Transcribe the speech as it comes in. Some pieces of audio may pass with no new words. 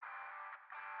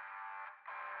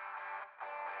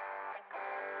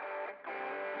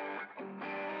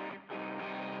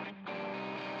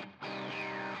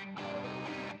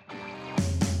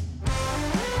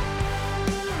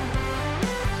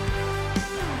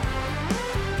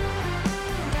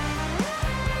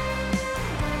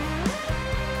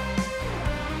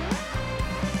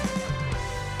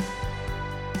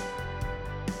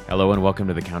Hello and welcome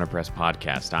to the Counterpress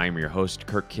Podcast. I am your host,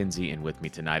 Kirk Kinsey, and with me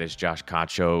tonight is Josh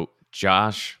Cacho.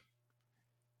 Josh,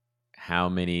 how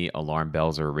many alarm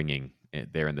bells are ringing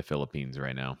there in the Philippines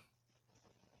right now?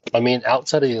 I mean,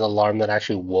 outside of the alarm that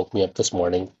actually woke me up this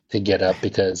morning to get up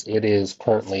because it is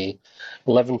currently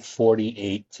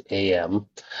 11:48 a.m.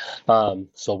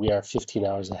 So we are 15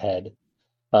 hours ahead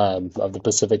of the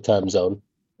Pacific time zone.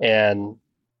 And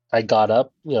I got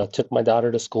up, took my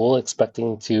daughter to school,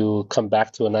 expecting to come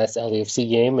back to a nice LAFC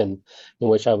game, and in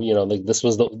which like this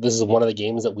is one of the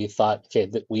games that we thought, okay,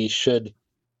 that we should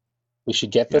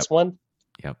get Yep. this one,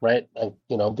 Yep. right? And,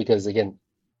 because again,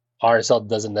 RSL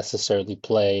doesn't necessarily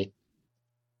play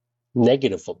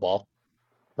negative football,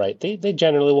 right? They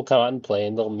generally will come out and play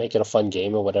and they'll make it a fun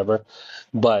game or whatever.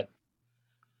 But,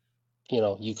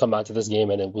 you come out to this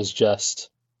game and it was just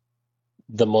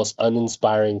the most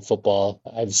uninspiring football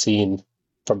I've seen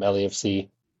from LAFC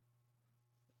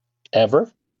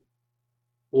ever.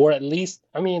 Or at least,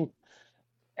 I mean,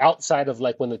 outside of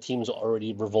like when the team's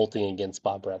already revolting against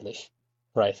Bob Bradley,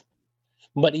 right?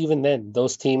 But even then,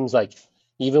 those teams like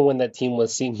even when that team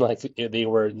was seemed like they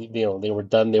were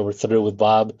done, they were through with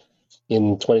Bob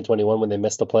in 2021 when they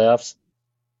missed the playoffs.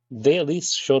 They at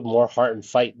least showed more heart and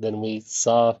fight than we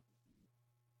saw.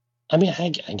 I mean,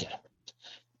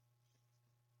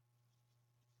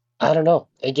 I don't know.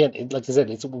 Again, like I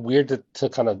said, it's weird to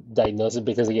kind of diagnose it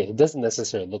because again, it doesn't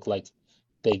necessarily look like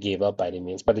they gave up by any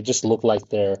means, but it just looked like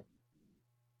they're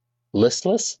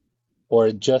listless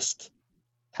or just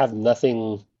have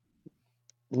nothing,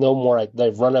 no more.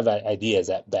 They've run out of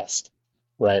ideas at best,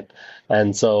 right?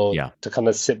 And so Yeah. to kind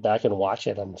of sit back and watch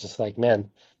it, I'm just like, man,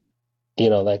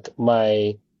 like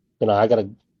I gotta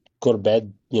go to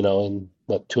bed, in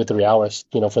what 2 or 3 hours,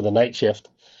 for the night shift.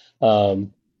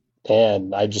 Um,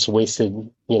 and I just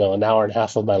wasted, an hour and a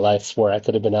half of my life where I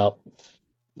could have been out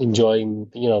enjoying,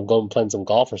 going playing some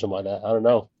golf or something like that. I don't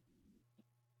know.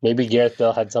 Maybe Gareth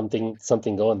Bell had something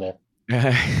going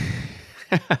there.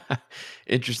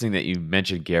 Interesting that you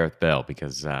mentioned Gareth Bell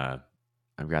because I've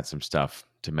got some stuff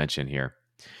to mention here.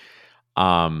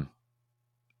 Um,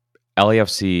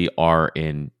 LAFC are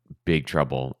in big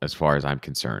trouble as far as I'm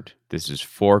concerned. This is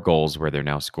 4 goals where they're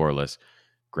now scoreless.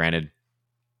 Granted,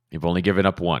 they've only given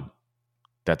up one.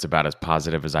 That's about as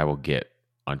positive as I will get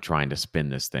on trying to spin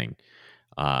this thing.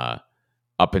 Uh,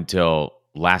 Up until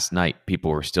last night, people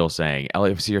were still saying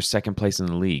LAFC are second place in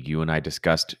the league. You and I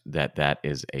discussed that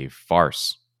is a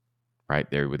farce, right?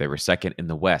 They were second in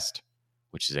the West,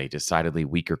 which is a decidedly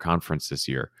weaker conference this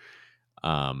year,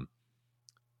 and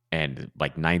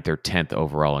like 9th or 10th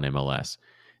overall in MLS.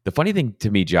 The funny thing to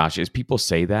me, Josh, is people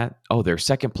say that, oh, they're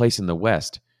second place in the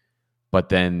West, but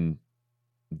then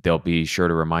they'll be sure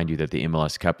to remind you that the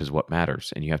MLS Cup is what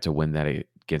matters, and you have to win that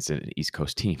against an East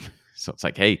Coast team. So it's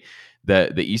like, hey,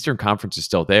 the Eastern Conference is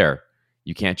still there.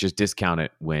 You can't just discount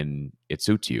it when it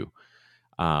suits you.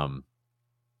 Um,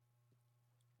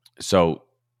 so,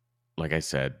 like I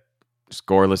said,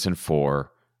 scoreless in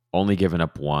 4, only given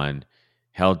up 1,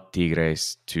 held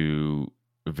Tigres to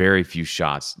very few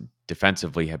shots.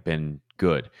 Defensively, have been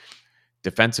good.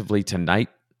 Defensively tonight,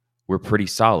 we're pretty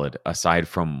solid, aside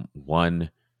from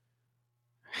one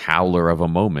howler of a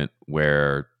moment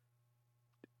where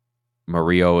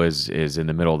Murillo is in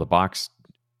the middle of the box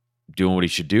doing what he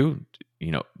should do,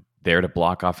 you know, there to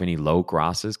block off any low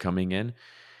crosses coming in.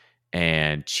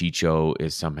 And Chicho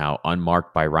is somehow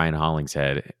unmarked by Ryan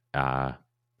Hollingshead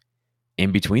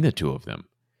in between the two of them.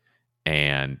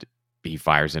 And he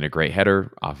fires in a great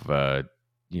header off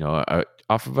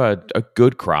of a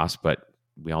good cross, but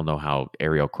we all know how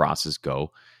aerial crosses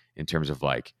go in terms of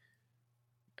like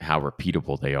how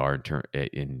repeatable they are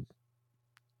in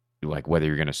like whether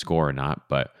you're going to score or not.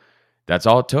 But that's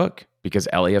all it took because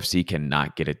LAFC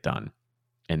cannot get it done.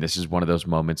 And this is one of those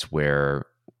moments where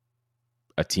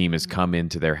a team has come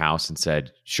into their house and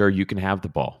said, sure, you can have the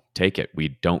ball. Take it. We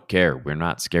don't care. We're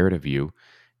not scared of you.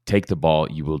 Take the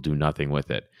ball. You will do nothing with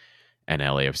it. And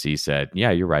LAFC said, yeah,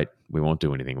 you're right. We won't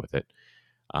do anything with it.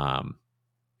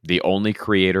 The only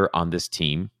creator on this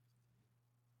team,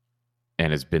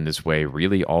 and has been this way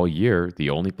really all year, the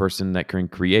only person that can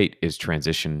create is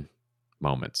transition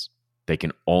moments. They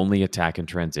can only attack in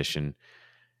transition,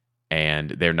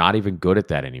 and they're not even good at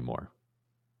that anymore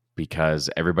because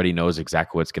everybody knows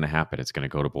exactly what's going to happen. It's going to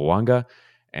go to Bouanga,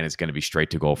 and it's going to be straight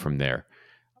to goal from there.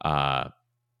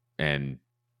 And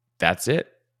that's it.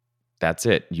 That's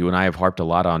it. You and I have harped a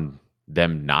lot on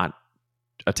them not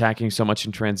attacking so much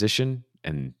in transition,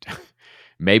 and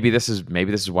maybe this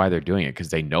is why they're doing it because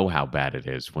they know how bad it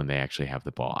is when they actually have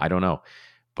the ball. I don't know,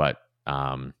 but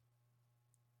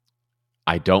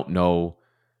I don't know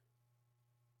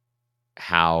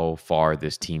how far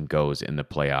this team goes in the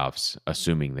playoffs,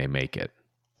 assuming they make it.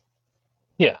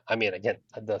 Yeah, I mean, again,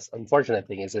 the unfortunate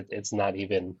thing is it's not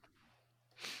even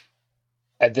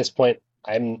at this point.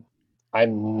 I'm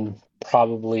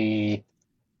probably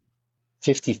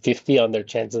 50-50 on their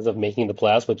chances of making the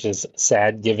playoffs, which is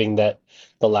sad given that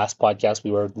the last podcast we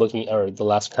were looking, or the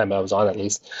last time I was on at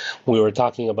least, we were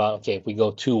talking about, okay, if we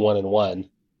go 2-1-1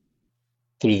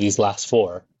 through these last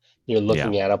four, you're Yeah.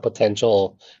 looking at a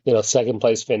potential, second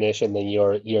place finish, and then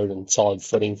you're in solid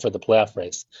footing for the playoff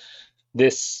race.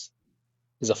 This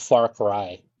is a far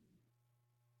cry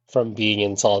from being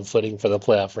in solid footing for the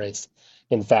playoff race.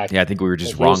 In Yeah, fact, I think we were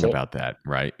just like you were wrong saying, about that,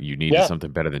 right? You needed yeah,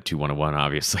 something better than 2-1-1,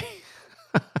 obviously.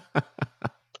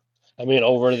 I mean,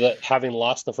 over the having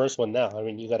lost the first one now, I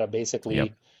mean, you got to Yep.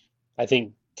 basically, I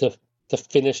think to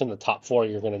finish in the top four,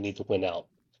 you're going to need to win out,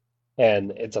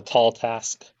 and it's a tall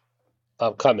task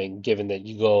upcoming, given that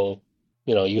you go,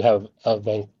 you have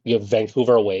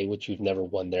Vancouver away, which you've never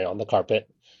won there on the carpet.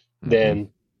 Hmm. Then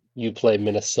you play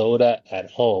Minnesota at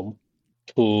home,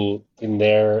 who in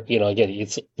there, again,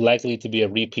 it's likely to be a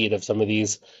repeat of some of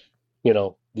these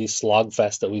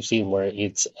slogfest that we've seen where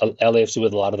it's LAFC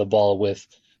with a lot of the ball with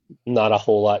not a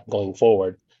whole lot going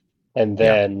forward. And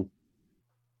Yeah.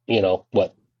 then,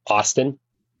 what, Austin?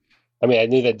 I mean, I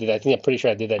knew that. I think I'm pretty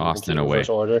sure I did that in Austin complete away. reverse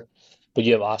order. But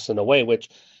you have Austin away, which,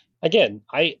 again,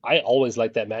 I always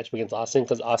like that matchup against Austin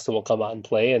because Austin will come out and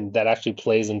play, and that actually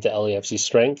plays into LAFC's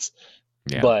strengths.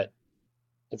 Yeah. But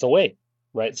it's away,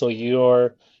 right? So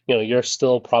you're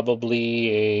still probably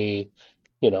a,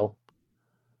 you know,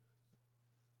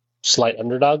 slight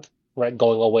underdog, right?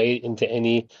 Going away into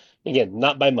any, again,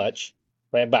 not by much,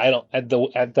 right? But I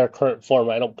don't at their current form,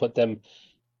 I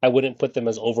wouldn't put them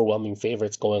as overwhelming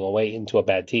favorites going away into a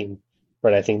bad team,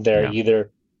 right? I think Yeah.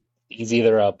 he's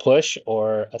either a push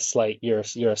or you're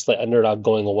a slight underdog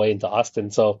going away into Austin.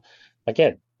 So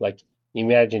again, like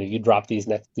imagine if you drop these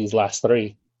last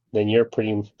three, then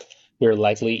you're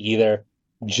likely either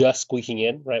just squeaking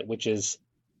in, right, which is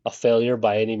a failure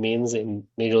by any means in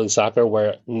Major League Soccer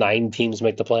where 9 teams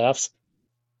make the playoffs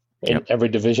in Yep. every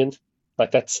division.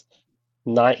 Like that's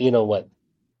not,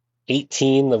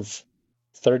 18 of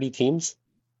 30 teams,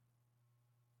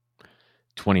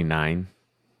 29.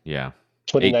 Yeah.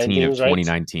 29 18 of teams, right?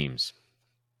 29 teams,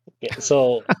 Yeah,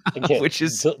 so again, which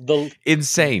is the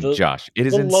insane, the Josh. It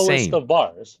is the lowest insane. of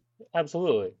bars.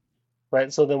 Absolutely.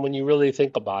 Right. So then when you really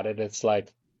think about it, it's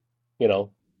like, you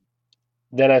know,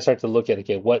 then I start to look at,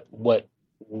 okay,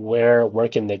 where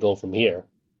can they go from here?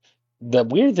 The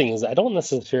weird thing is I'm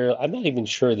not even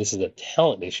sure this is a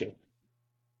talent issue,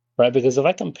 right? Because if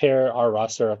I compare our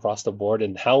roster across the board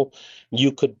and how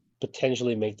you could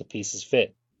potentially make the pieces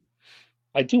fit,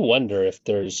 I do wonder if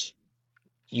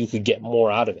you could get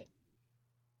more out of it,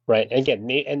 right? And again,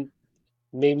 and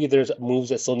maybe there's moves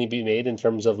that still need to be made in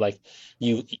terms of like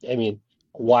I mean,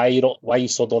 why you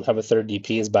still don't have a third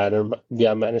DP is beyond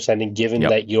my understanding, given Yep.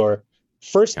 that your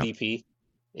first Yep. DP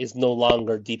is no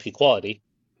longer DP quality,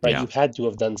 right? Yeah. You had to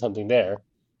have done something there.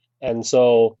 And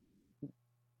so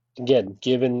again,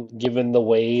 given the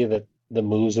way that the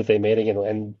moves that they made again,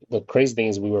 and the crazy thing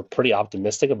is we were pretty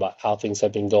optimistic about how things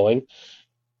have been going.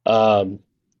 Um,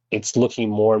 it's looking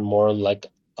more and more like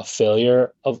a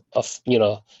failure of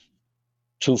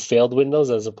two failed windows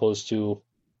as opposed to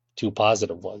two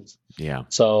positive ones. Yeah.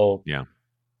 So, Yeah.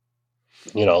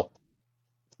 you know,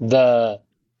 the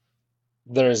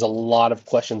there's a lot of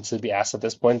questions to be asked at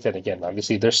this point. And again,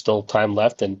 obviously there's still time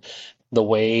left, and the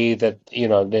way that,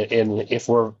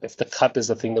 if the cup is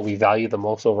the thing that we value the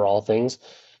most over all things,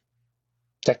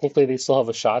 technically they still have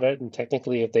a shot at it, and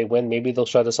technically if they win, maybe they'll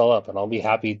shut us all up, and I'll be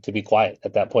happy to be quiet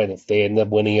at that point if they end up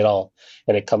winning it all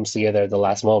and it comes together at the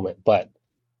last moment. But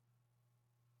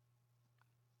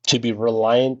to be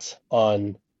reliant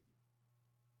on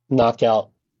knockout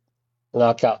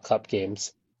knockout cup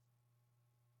games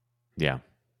Yeah.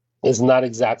 is not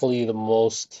exactly the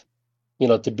most,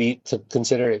 to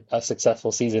consider it a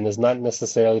successful season is not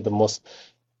necessarily the most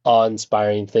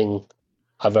awe-inspiring thing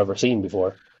I've ever seen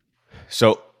before.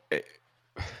 So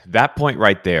that point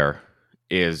right there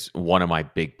is one of my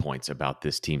big points about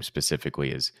this team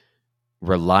specifically is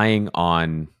relying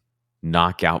on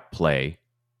knockout play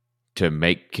to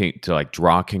like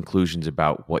draw conclusions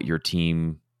about what your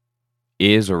team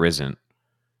is or isn't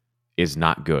is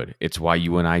not good. It's why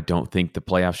you and I don't think the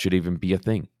playoffs should even be a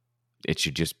thing. It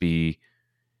should just be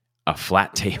a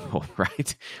flat table,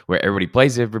 right? Where everybody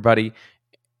plays everybody,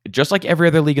 just like every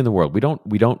other league in the world. We don't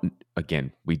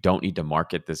need to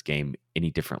market this game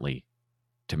any differently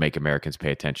to make Americans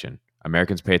pay attention.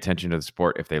 Americans pay attention to the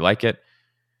sport if they like it.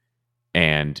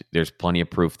 And there's plenty of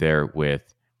proof there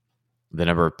with the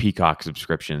number of Peacock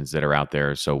subscriptions that are out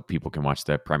there so people can watch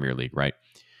the Premier League, right?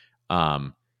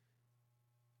 Um,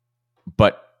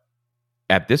 but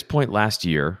at this point last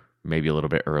year, maybe a little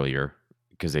bit earlier,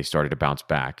 because they started to bounce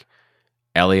back,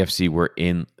 LAFC were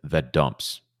in the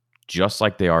dumps, just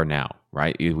like they are now,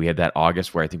 right? We had that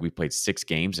August where I think we played 6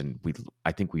 games and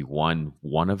I think we won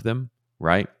one of them,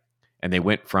 right? And they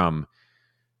went from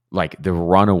like the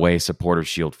runaway supporter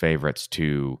shield favorites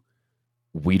to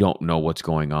we don't know what's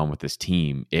going on with this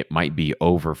team. It might be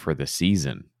over for the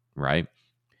season, right?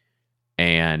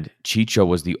 And Chicho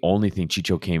was the only thing.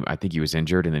 Chicho came, I think he was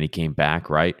injured and then he came back,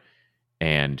 right?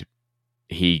 And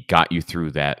he got you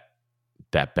through that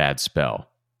bad spell.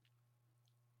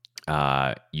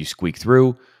 You squeak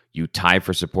through, you tie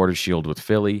for supporter shield with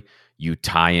Philly, you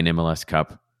tie in MLS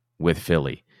Cup with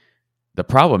Philly. The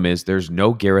problem is there's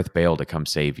no Gareth Bale to come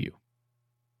save you,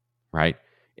 right?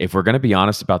 If we're going to be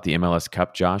honest about the MLS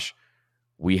Cup, Josh,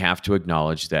 we have to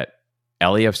acknowledge that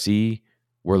LAFC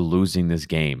were losing this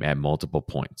game at multiple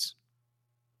points.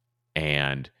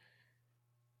 And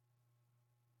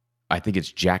I think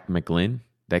it's Jack McGlynn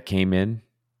that came in,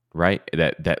 right?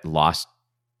 That lost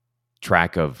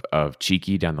track of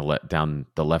Cheeky down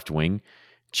the left wing.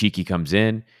 Cheeky comes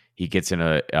in, he gets in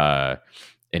an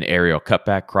aerial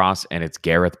cutback cross, and it's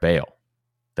Gareth Bale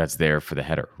that's there for the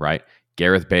header, right?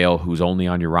 Gareth Bale, who's only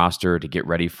on your roster to get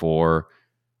ready for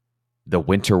the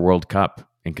Winter World Cup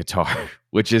in Qatar,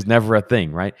 which is never a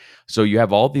thing, right? So you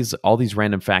have all these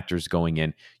random factors going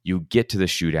in. You get to the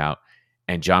shootout,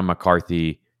 and John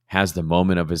McCarthy has the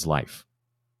moment of his life.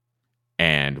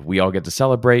 And we all get to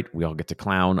celebrate. We all get to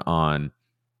clown on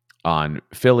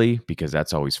Philly because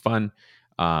that's always fun.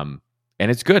 And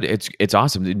it's good. It's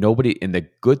awesome. Nobody, and the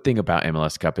good thing about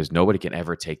MLS Cup is nobody can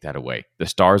ever take that away. The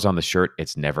stars on the shirt,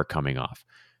 it's never coming off.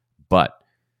 But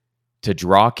to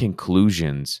draw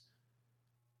conclusions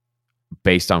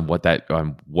based on what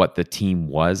the team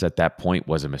was at that point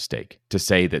was a mistake. To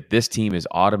say that this team is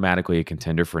automatically a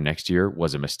contender for next year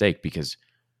was a mistake because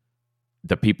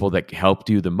the people that helped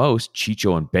you the most,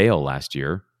 Chicho and Bale last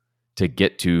year, to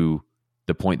get to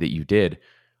the point that you did,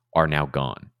 are now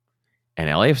gone. And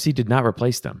LAFC did not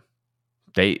replace them.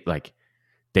 They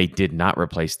did not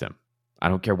replace them. I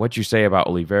don't care what you say about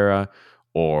Oliveira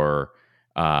or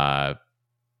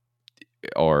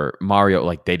Mario.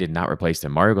 Like, they did not replace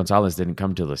them. Mario Gonzalez didn't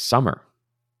come till the summer,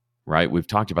 right? We've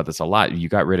talked about this a lot. You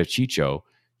got rid of Chicho,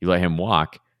 you let him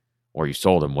walk, or you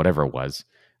sold him, whatever it was.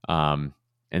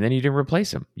 And then you didn't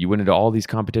replace him. You went into all these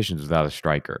competitions without a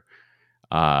striker.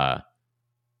 And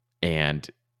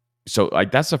so,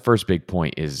 like, that's the first big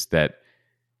point is that,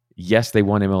 yes, they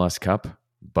won MLS Cup,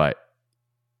 but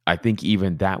I think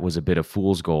even that was a bit of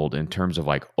fool's gold in terms of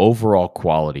like overall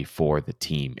quality for the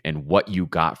team and what you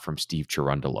got from Steve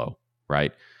Cherundolo,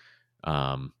 right?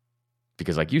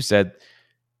 Because like you said,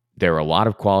 there are a lot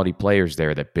of quality players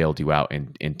there that bailed you out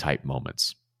in tight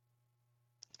moments.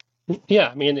 Yeah,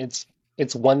 I mean it's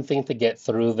one thing to get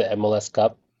through the MLS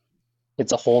Cup.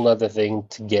 It's a whole other thing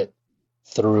to get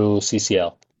through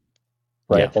CCL,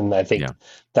 right? Yeah. And I think Yeah.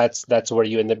 that's where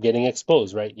you end up getting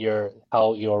exposed, right?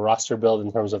 How your roster build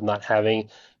in terms of not having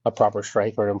a proper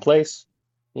striker in place,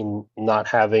 in not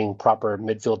having proper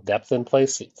midfield depth in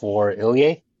place for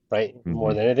Ilya, right? More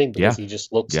Mm-hmm. than anything, because Yeah. he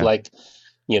just looks Yeah. like,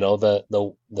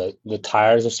 the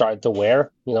tires are starting to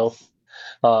wear,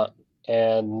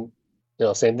 and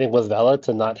same thing with Vela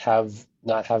to not have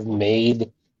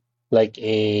made like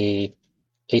a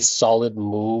solid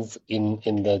move in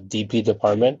the DP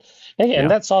department. And Yeah.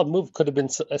 that solid move could have been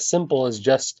as simple as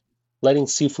just letting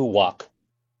Sifu walk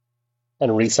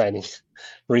and re-signing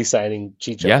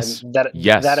Chicho. Yes. And that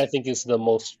Yes. I think is the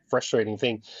most frustrating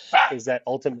thing, is that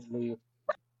ultimately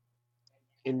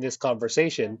in this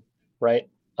conversation, right?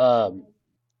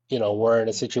 We're in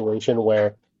a situation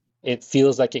where it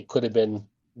feels like it could have been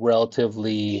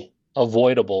relatively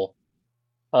avoidable.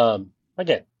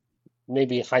 Again,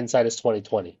 maybe hindsight is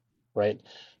 2020, right?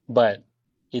 But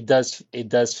it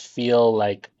does feel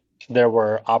like there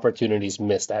were opportunities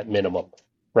missed at minimum,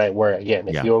 right? Where again,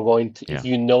 if Yeah. you're going to, Yeah. if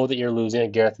you know that you're losing a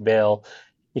Gareth Bale,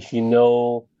 if you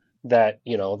know that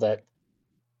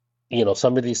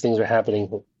some of these things are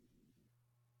happening,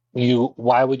 you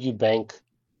why would you bank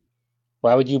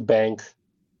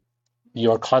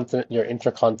your continent, your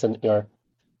intercontinent,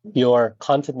 your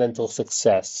continental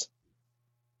success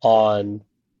on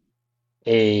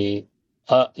a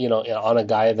on a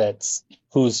guy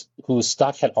whose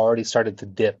stock had already started to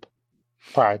dip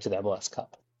prior to the MLS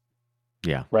Cup,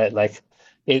 Yeah. right? Like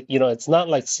it's not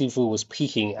like Sifu was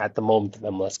peaking at the moment of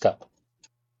MLS Cup,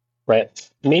 right?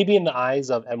 Maybe in the eyes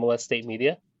of MLS state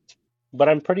media, but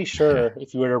I'm pretty sure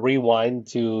if you were to rewind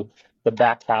to the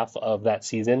back half of that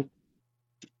season,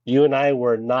 you and I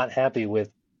were not happy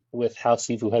with how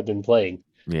Sifu had been playing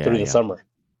Yeah, through the yeah. summer,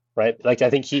 right? Like I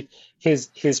think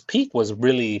his peak was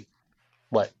really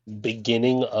what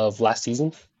beginning of last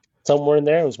season, somewhere in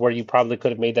there was where you probably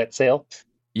could have made that sale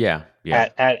Yeah, yeah.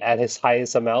 at his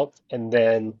highest amount, and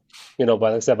then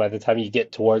like I said, by the time you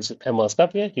get towards MLS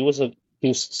Cup, yeah, he was good, he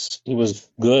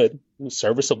was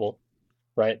serviceable,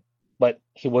 right? But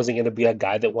he wasn't going to be a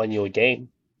guy that won you a game,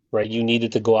 right? You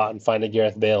needed to go out and find a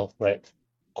Gareth Bale, right?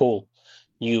 Cool,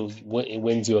 it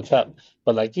wins you a cup,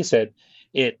 but like you said,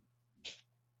 it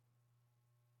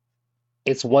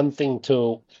it's one thing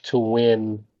to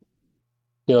win,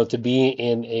 to be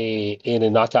in a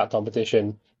knockout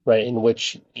competition, right, in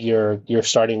which you're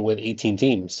starting with 18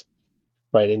 teams,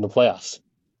 right, in the playoffs.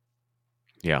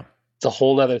 Yeah. It's a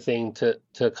whole other thing to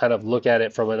kind of look at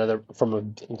it from a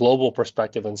global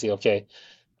perspective and see, okay,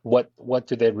 what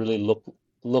do they really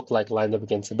look like lined up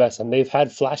against the best? And they've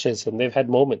had flashes and they've had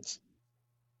moments,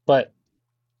 but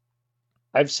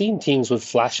I've seen teams with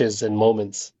flashes and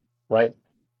moments, right,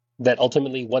 that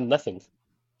ultimately won nothing,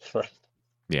 right?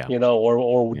 Yeah.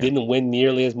 Or Yeah. didn't win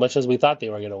nearly as much as we thought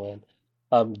they were going to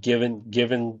win,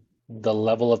 given the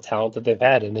level of talent that they've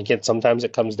had. And again, sometimes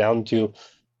it comes down to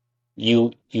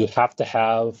you have to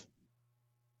have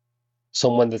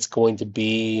someone that's going to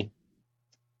be.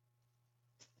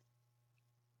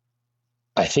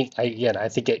 I think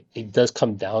it does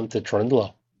come down to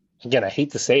Trundle. Again, I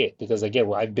hate to say it because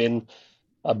again, I've been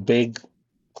a big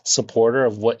supporter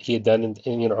of what he had done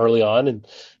early on in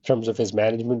terms of his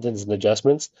management and his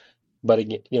adjustments. But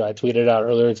again, I tweeted out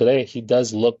earlier today, he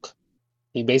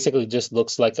basically just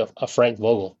looks like a Frank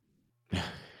Vogel,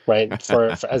 right? For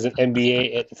as an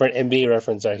NBA for an NBA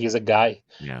reference, right? He's a guy.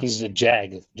 Yeah. He's a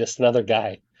jag, just another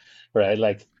guy, right?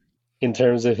 Like in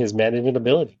terms of his management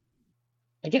ability.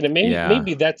 Again, and Yeah.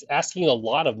 maybe that's asking a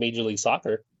lot of Major League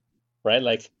Soccer, right?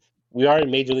 Like we are in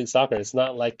Major League Soccer. It's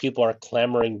not like people are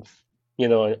clamoring,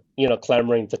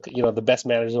 clamoring to, the best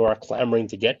managers are clamoring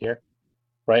to get here,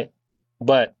 right?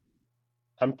 But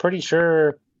I'm pretty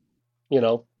sure, you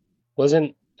know,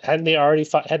 wasn't hadn't they already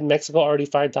had Mexico already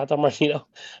fired Tata Martino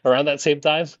around that same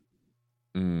time?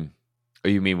 Mm. Oh,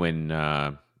 you mean when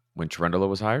Cherundolo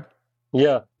was hired?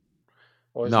 Yeah.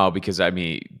 Or is it? No, because I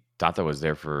mean Tata was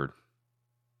there for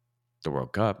the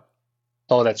World Cup.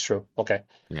 Oh, that's true. Okay.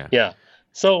 Yeah. Yeah.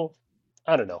 So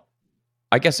I don't know.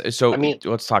 I guess I so. mean,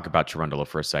 Let's talk about Cherundolo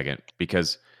for a second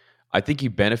because I think he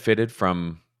benefited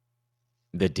from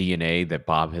the DNA that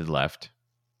Bob had left,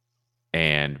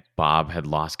 and Bob had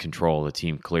lost control of the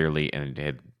team clearly,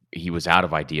 and he was out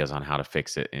of ideas on how to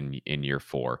fix it in year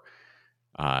four.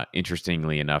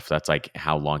 Interestingly enough, that's like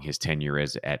how long his tenure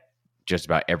is at just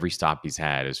about every stop he's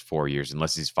had is 4 years,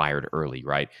 unless he's fired early,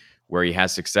 right? Where he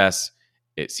has success,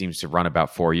 it seems to run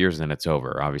about 4 years and then it's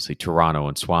over. Obviously, Toronto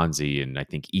and Swansea and I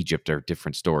think Egypt are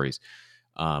different stories.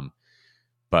 Um,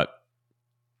 but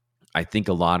I think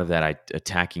a lot of that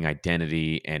attacking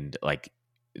identity and like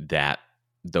that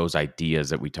those ideas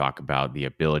that we talk about, the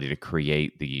ability to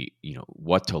create the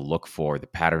what to look for, the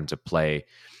patterns of play.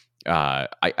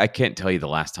 I can't tell you the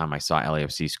last time I saw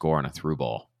LAFC score on a through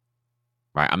ball.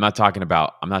 Right, I'm not talking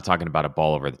about a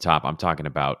ball over the top. I'm talking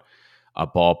about a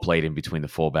ball played in between the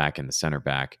fullback and the center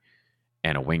back,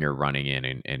 and a winger running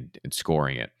in and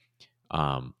scoring it.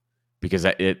 Um, because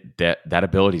that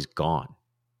ability's gone.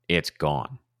 It's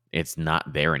gone. It's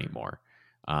not there anymore.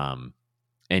 Um,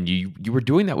 and you were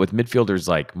doing that with midfielders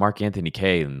like Mark Anthony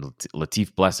Kaye and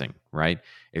Latif Blessing, right?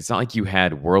 It's not like you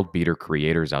had world beater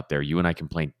creators out there. You and I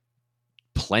complained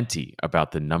plenty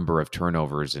about the number of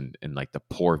turnovers and like the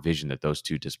poor vision that those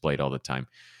two displayed all the time.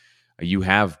 You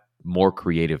have more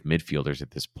creative midfielders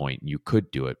at this point. You could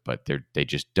do it, but they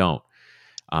just don't.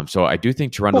 So I do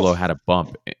think well, Cherundolo had a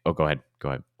bump. Oh, go ahead. Go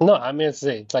ahead. no, I mean,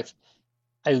 it's like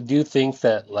I do think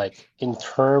that like in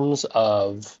terms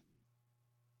of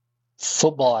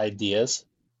football ideas,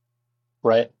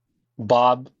 right?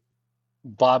 Bob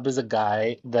Bob is a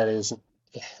guy that is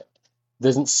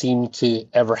doesn't seem to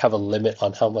ever have a limit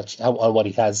on on what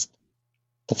he has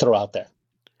to throw out there,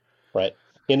 right?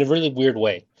 In a really weird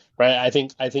way, right? I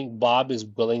think Bob is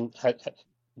willing.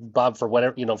 Bob, for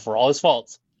whatever for all his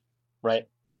faults, right?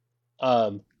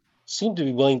 Um, seemed to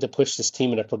be willing to push this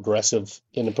team in a progressive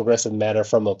manner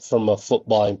from a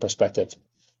footballing perspective.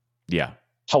 Yeah.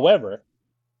 However,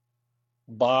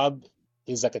 Bob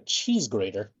is like a cheese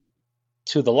grater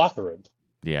to the locker room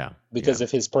Yeah. Yeah. because of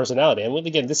his personality. And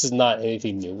again, this is not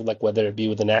anything new, like whether it be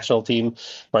with the national team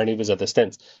or any of his other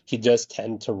stints. He does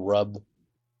tend to rub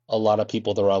a lot of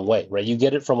people the wrong way, right? You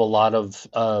get it from a lot of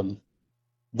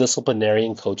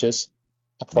disciplinarian coaches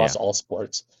across Yeah. all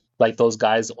sports, like those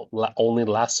guys only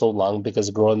last so long because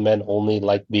grown men only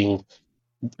like being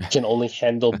can only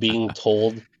handle being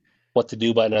told what to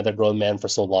do by another grown man for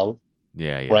so long,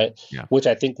 Yeah, yeah, right? yeah, Which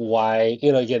I think why,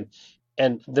 again,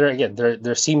 and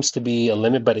there seems to be a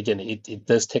limit, but again, it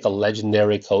does take a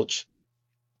legendary coach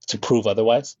to prove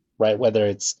otherwise, right? Whether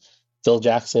it's Phil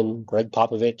Jackson, Greg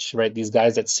Popovich, right? These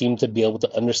guys that seem to be able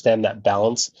to understand that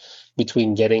balance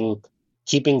between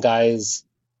keeping guys,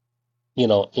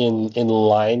 in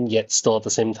line, yet still at the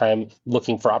same time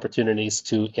looking for opportunities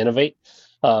to innovate.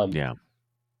 Um, yeah.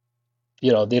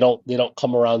 they don't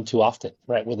come around too often,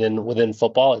 right? Within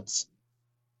football, it's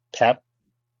Pep,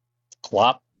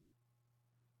 Klopp,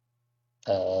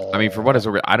 I mean, for what uh, it's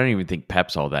worth, I don't even think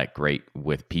Pep's all that great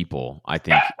with people. I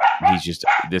think he's just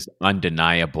this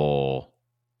undeniable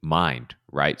mind,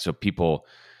 right? So people,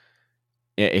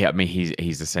 I mean,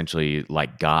 he's essentially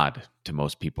like God to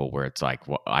most people, where it's like,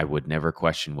 well, I would never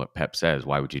question what Pep says.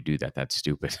 Why would you do that? That's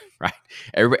stupid, right?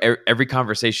 Every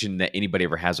conversation that anybody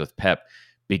ever has with Pep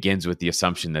begins with the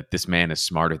assumption that this man is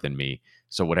smarter than me.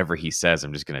 So whatever he says,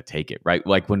 I'm just going to take it, right?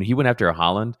 Like when he went after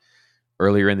Holland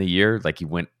earlier in the year, like he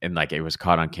went and like it was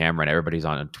caught on camera, and everybody's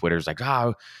on Twitter's like,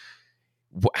 oh,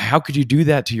 how could you do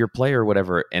that to your player or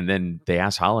whatever? And then they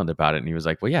asked Holland about it, and he was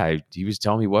like, well, yeah, he was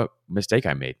telling me what mistake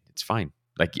I made. It's fine.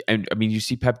 Like, and I mean, you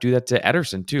see Pep do that to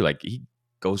Ederson too. Like he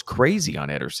goes crazy on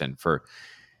Ederson for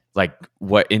like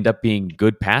what end up being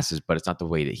good passes, but it's not the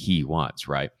way that he wants,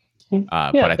 right?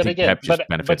 yeah, But I but think again, Pep just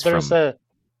benefits there's from, a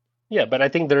yeah, but I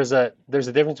think there's a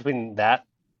difference between that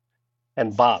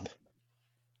and Bob,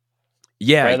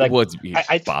 yeah, right? Like well,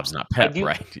 I Bob's not I Pep, do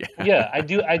right? Yeah, yeah, I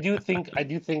do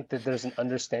think that there's an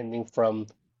understanding from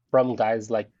guys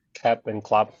like Pep and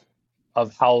Klopp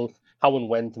of how and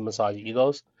when to massage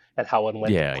egos and how and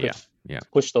when to yeah, yeah, push yeah,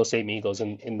 push those same egos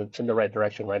in the right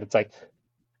direction, right? It's like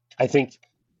I think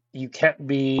you can't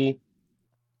be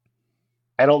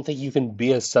I don't think you can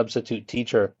be a substitute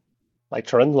teacher like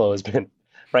Cherundolo has been,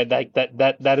 right?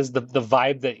 That is the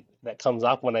vibe that comes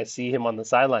off when I see him on the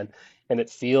sideline, and it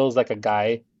feels like a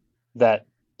guy that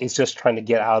is just trying to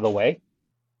get out of the way.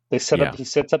 yeah, He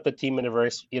sets up the team in a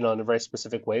very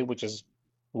specific way, which has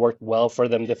worked well for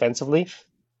them defensively.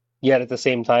 Yet at the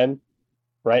same time,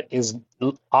 right, is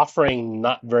offering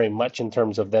not very much in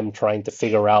terms of them trying to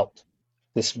figure out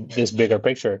this bigger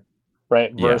picture,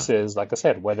 right? yeah, Versus, like I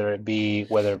said, whether it be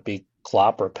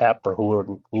Klopp or Pep or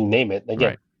who you name it. Again,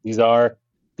 right, these are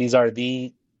these are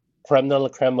the creme de la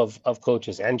creme of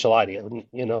coaches. Ancelotti,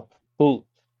 who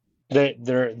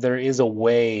there is a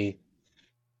way,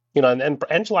 and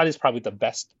Ancelotti is probably the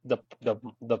best, the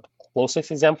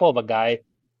closest example of a guy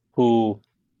who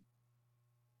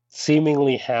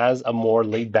seemingly has a more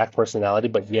laid back personality,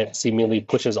 but yet seemingly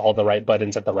pushes all the right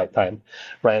buttons at the right time,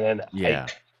 right? And I yeah,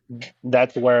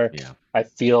 that's where yeah, I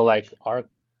feel like our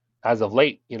as of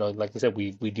late, like I said,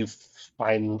 we do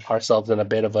find ourselves in a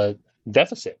bit of a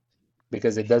deficit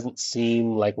because it doesn't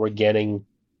seem like we're getting.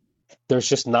 There's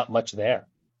just not much there,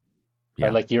 right? yeah.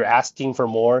 Like you're asking for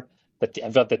more. I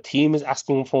felt the team is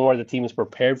asking for more. The team is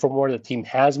prepared for more. The team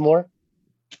has more,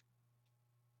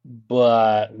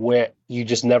 but where you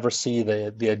just never see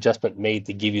the adjustment made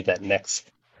to give you that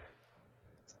next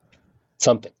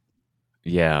something.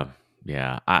 Yeah,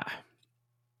 yeah.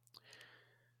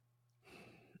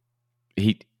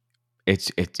 He it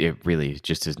really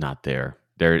just is not there.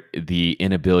 The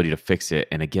inability to fix it.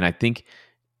 And again, I think,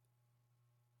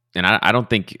 and I don't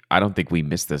think we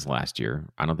missed this last year.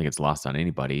 I don't think it's lost on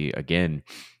anybody. Again,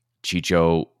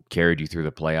 Chicho carried you through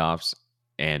the playoffs,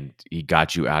 and he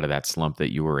got you out of that slump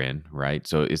that you were in, right?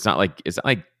 So it's not like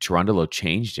Cherundolo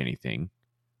changed anything,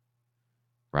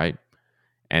 right?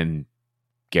 And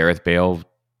Gareth Bale,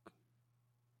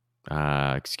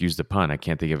 excuse the pun, I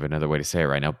can't think of another way to say it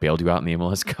right now, bailed you out in the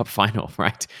MLS Cup final,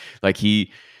 right? Like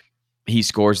he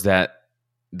scores that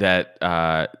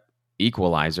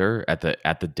equalizer at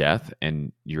the death,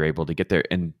 and you're able to get there.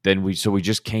 And then we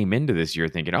just came into this year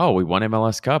thinking, oh, we won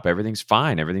MLS Cup, everything's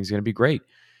fine, everything's going to be great,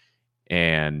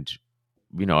 and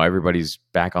everybody's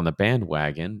back on the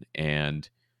bandwagon, and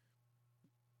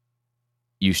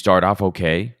you start off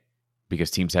okay because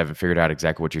teams haven't figured out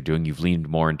exactly what you're doing. You've leaned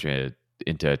more into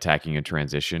attacking and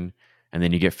transition, and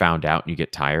then you get found out and you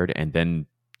get tired, and then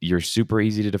you're super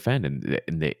easy to defend,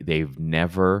 and they've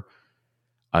never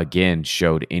again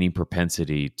showed any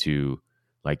propensity to,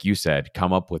 like you said,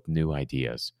 come up with new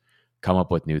ideas, come up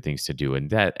with new things to do. And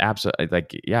that absolutely,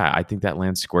 like, yeah, I think that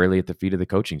lands squarely at the feet of the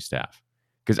coaching staff.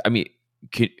 Because I mean,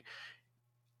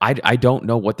 I don't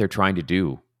know what they're trying to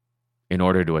do in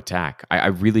order to attack. I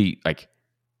really like,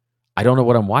 I don't know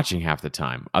what I'm watching half the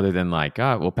time, other than like,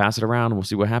 we'll pass it around and we'll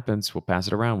see what happens. We'll pass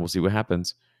it around, we'll see what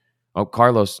happens. Oh,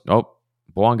 Carlos. Oh,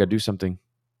 Boanga, do something.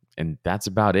 And that's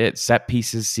about it. Set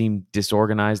pieces seem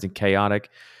disorganized and chaotic.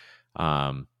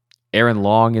 Um, Aaron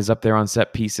Long is up there on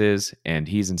set pieces, and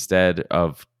he's instead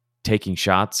of taking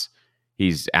shots,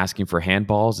 he's asking for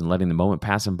handballs and letting the moment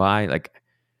pass him by. Like,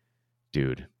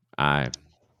 dude, I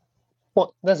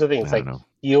Well, that's the thing. It's I don't like know.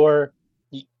 your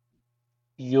y-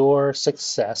 your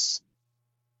success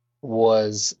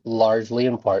was largely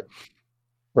in part,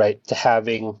 right, to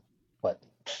having what,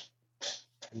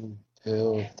 one,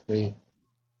 two, three,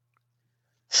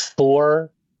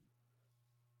 four,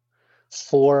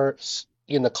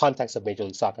 in the context of Major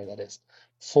League Soccer, that is,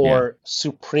 Yeah, four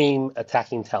supreme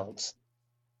attacking talents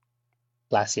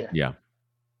last year, yeah,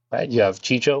 right? You have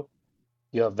Chicho,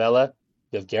 you have Vela,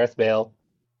 you have Gareth Bale,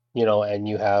 and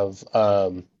you have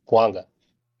Guanga,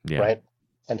 yeah, right?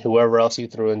 And whoever else you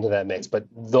threw into that mix. But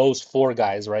those four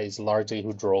guys, right, is largely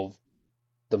who drove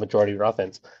the majority of your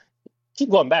offense. Keep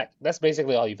going back. That's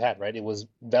basically all you've had, right? It was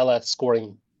Vela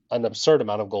scoring an absurd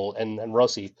amount of goal and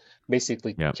Rossi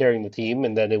basically yeah, carrying the team,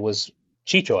 and then it was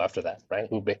Chicho after that, right?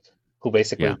 Who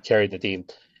basically yeah. carried the team.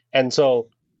 And so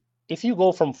if you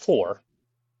go from four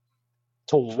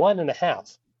to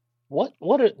 1.5, what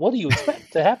do you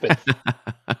expect to happen,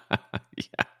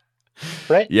 Yeah.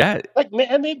 right? Yeah. Like,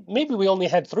 and maybe we only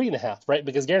had 3.5, right?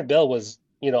 Because Gareth Bale was,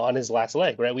 on his last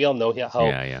leg, right? We all know how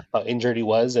Yeah. Yeah. how injured he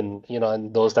was, and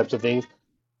those types of things.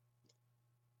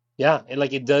 Yeah, and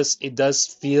like it does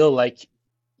feel like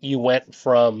you went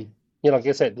from, like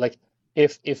I said, like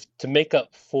if to make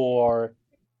up for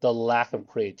the lack of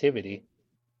creativity,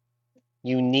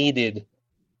 you needed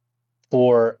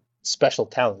for special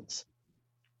talents,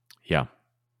 Yeah.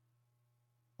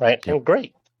 right? Yep. And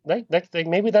great, right? Like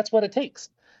maybe that's what it takes,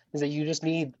 is that you just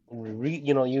need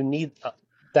you need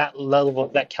that level,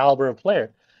 that caliber of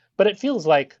player. But it feels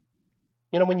like,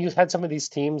 when you've had some of these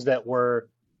teams that were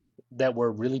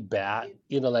really bad,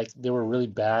 like they were really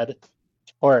bad,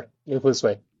 or let me put it this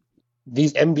way,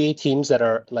 these NBA teams that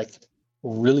are like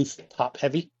really top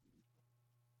heavy,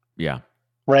 Yeah.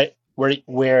 right?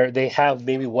 Where they have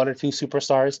maybe one or two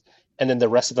superstars, and then the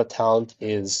rest of the talent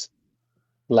is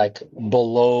like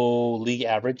below league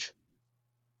average,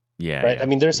 Yeah. right? I Yeah.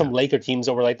 mean, there's some Yeah. Laker teams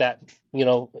that were like that,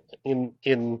 in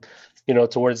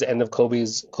towards the end of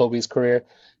Kobe's career,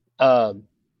 um,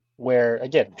 where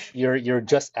again you're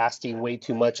just asking way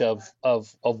too much of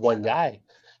one guy,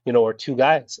 or two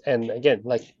guys, and again,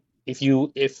 like if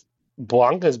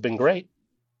Blanca's been great.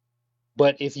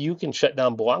 But if you can shut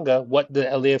down Boanga, what the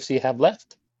LAFC have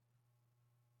left,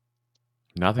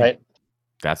 Nothing. right?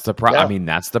 That's the I Yeah, mean,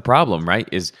 that's the problem, right?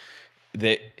 Is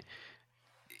that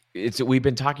we've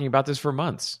been talking about this for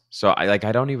months. So I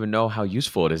don't even know how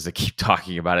useful it is to keep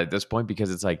talking about it at this point, because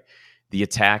it's like the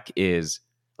attack is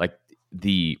like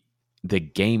the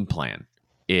game plan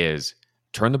is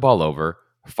turn the ball over,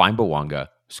 find Bawanga,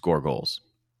 score goals.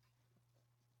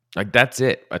 Like that's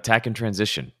it. Attack and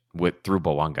transition with through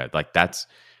Bawanga. Like that's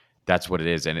what it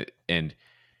is. And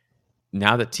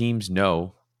now that teams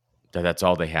know that that's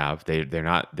all they have, they don't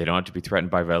have to be threatened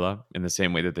by Vela in the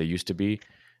same way that they used to be.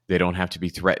 They don't have to be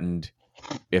threatened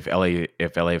if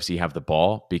LAFC have the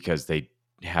ball, because they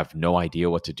have no idea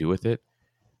what to do with it.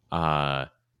 Uh,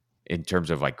 in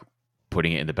terms of like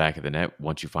putting it in the back of the net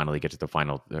once you finally get to the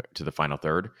final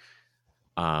third.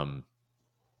 Um,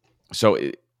 so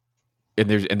and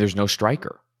there's no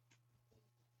striker.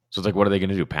 So it's like, what are they going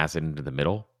to do? Pass it into the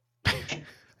middle?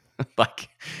 Like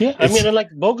yeah. I it's mean, and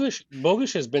like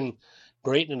Bogusz has been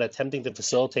great in attempting to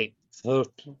facilitate,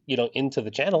 into the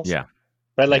channels, yeah,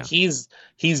 right? Like yeah,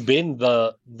 he's been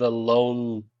the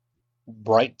lone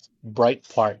bright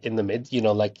part in the mid,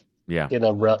 like yeah, in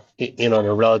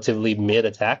a relatively mid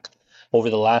attack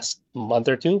over the last month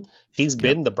or two. He's yep,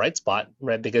 been the bright spot,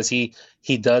 right? Because he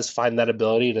does find that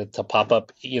ability to pop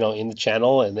up, in the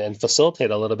channel and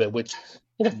facilitate a little bit, which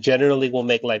generally will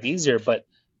make life easier. But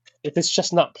if it's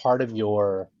just not part of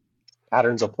your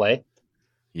patterns of play,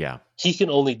 yeah. he can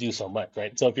only do so much,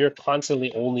 right? So if you're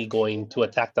constantly only going to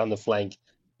attack down the flank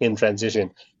in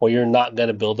transition, or you're not going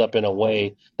to build up in a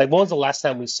way, like when was the last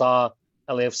time we saw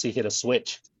LAFC hit a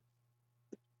switch,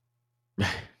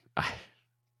 I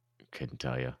couldn't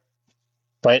tell you.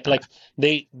 right? Uh, Like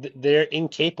they're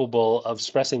incapable of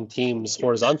stressing teams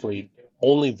horizontally,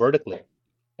 only vertically,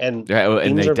 and yeah, and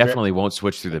teams they are very, definitely won't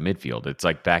switch through the midfield. It's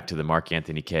like back to the Mark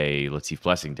Anthony K, Latif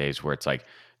Blessing days, where it's like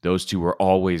those two were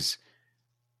always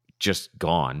just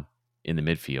gone in the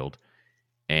midfield,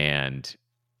 and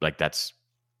like that's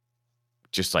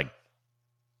just like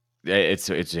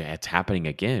it's happening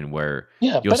again, where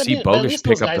yeah. you'll But I see mean, at Bogus least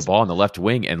those pick up the guys, ball on the left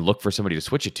wing and look for somebody to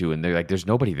switch it to, and they're like, there's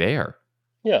nobody there.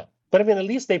 yeah. But I mean, at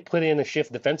least they put in a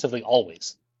shift defensively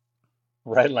always,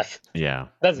 right? Like Yeah.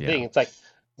 that's the Yeah. thing. It's like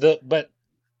but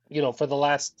for the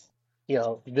last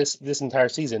this entire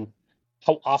season,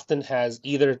 how often has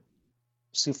either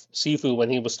Sifu when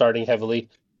he was starting heavily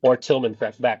or Tillman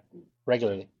crept back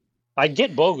regularly? I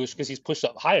get Bogusz because he's pushed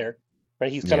up higher,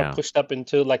 right? He's kind of Yeah. pushed up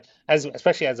into like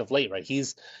especially as of late, right?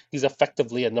 He's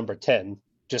effectively a number 10,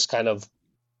 just kind of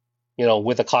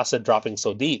with Acosta dropping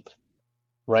so deep,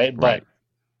 right? But Right.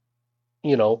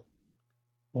 you know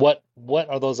what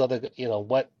are those other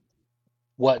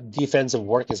what defensive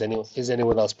work is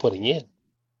anyone else putting in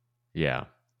Yeah.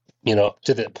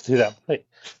 to that point?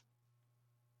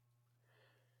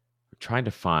 Trying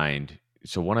to find.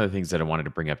 So one of the things that I wanted to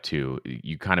bring up too,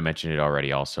 you kind of mentioned it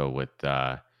already, also with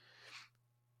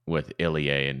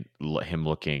Ilie and him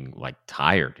looking like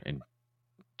tired and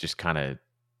just kind of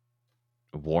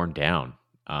worn down.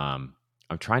 I'm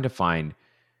trying to find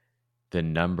the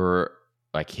number,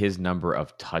 like his number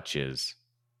of touches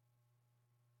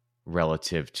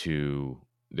relative to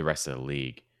the rest of the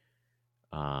league.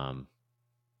 Um,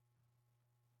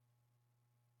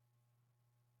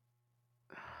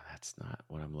 that's not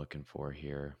what I'm looking for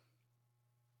here.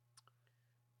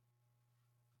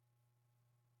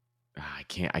 I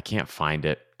can't find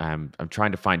it. I'm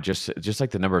trying to find just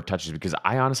like the number of touches, because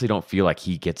I honestly don't feel like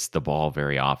he gets the ball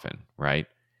very often, right?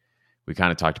 We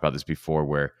kind of talked about this before,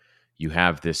 where you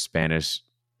have this Spanish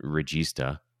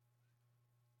regista,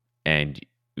 and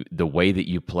the way that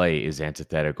you play is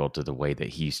antithetical to the way that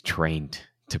he's trained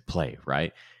to play,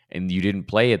 right? And you didn't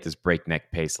play at this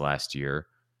breakneck pace last year,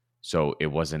 so it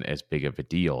wasn't as big of a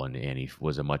deal, and he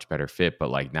was a much better fit.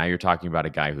 But like now you're talking about a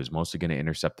guy who's mostly going to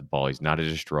intercept the ball. He's not a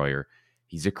destroyer.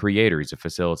 He's a creator. He's a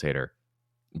facilitator,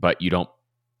 but you don't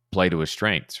play to his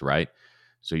strengths, right?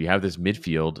 So you have this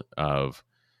midfield of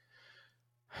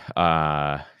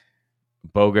uh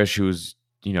Bogusz, who's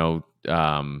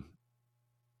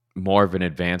more of an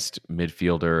advanced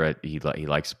midfielder. He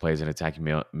likes to play as an attacking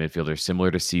midfielder, similar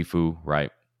to Sifu,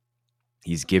 right?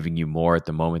 He's giving you more at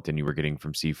the moment than you were getting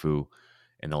from Sifu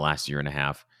in the last year and a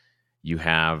half. You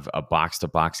have a box to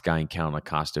box guy in Count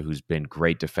Acosta who's been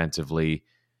great defensively.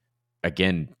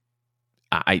 Again,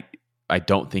 I I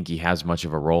don't think he has much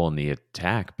of a role in the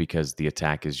attack, because the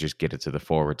attack is just get it to the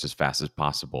forwards as fast as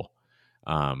possible.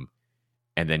 Um,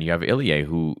 and then you have Ilie,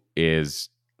 who is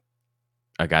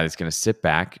a guy that's going to sit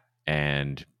back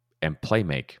and play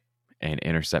make and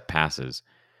intercept passes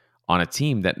on a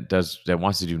team that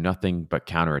wants to do nothing but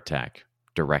counterattack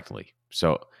directly.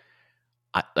 So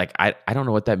I don't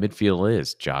know what that midfield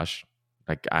is, Josh.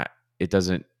 It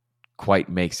doesn't quite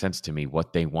make sense to me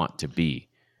what they want to be.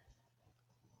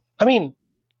 I mean,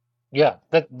 yeah,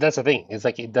 that's the thing. It's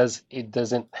like it doesn't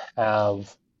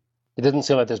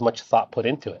seem like there's much thought put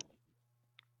into it,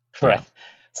 Yeah. right?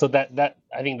 So that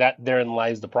I think that therein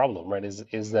lies the problem, right?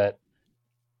 Is that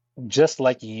just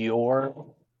like you're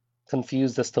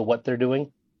confused as to what they're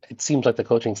doing, it seems like the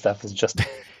coaching staff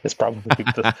is probably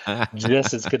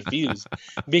just as confused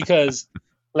because,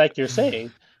 like you're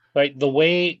saying, right,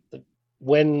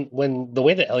 when the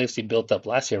way that LAFC built up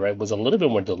last year, right, was a little bit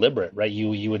more deliberate, right?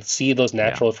 You would see those Yeah.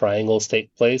 natural triangles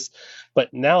take place,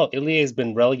 but now Ilie has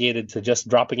been relegated to just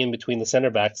dropping in between the center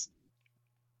backs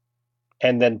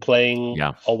and then playing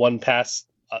Yeah. a one pass,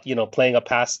 playing a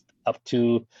pass up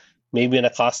to maybe an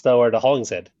Acosta or the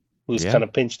Hollingshead, who's Yeah. kind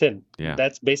of pinched in. Yeah.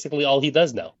 That's basically all he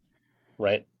does now,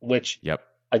 right? Which Yep.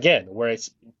 again, whereas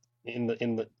in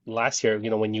the last year,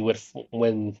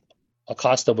 when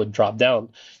Acosta would drop down,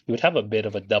 you would have a bit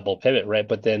of a double pivot, right?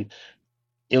 But then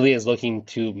Ilya is looking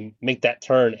to make that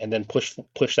turn and then push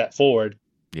that forward,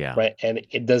 Yeah. right? And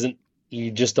it doesn't. You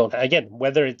just don't. Again,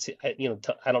 whether it's I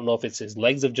don't know if it's his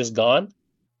legs have just gone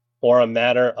or a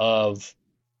matter of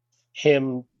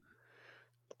him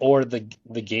or the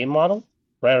game model,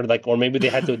 right? Or maybe they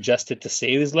had to adjust it to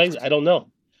save his legs. I don't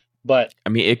know, but I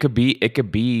mean, it could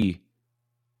be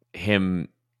him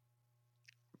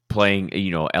playing,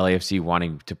 LAFC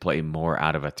wanting to play more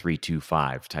out of a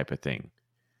 3-2-5 type of thing,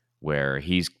 where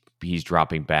he's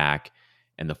dropping back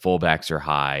and the fullbacks are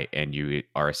high, and you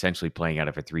are essentially playing out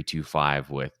of a 3-2-5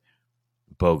 with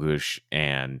Bogusz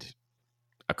and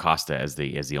Acosta as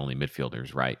the only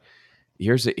midfielders, right?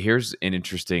 Here's an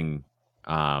interesting,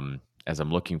 as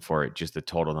I'm looking for it, just the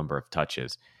total number of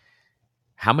touches.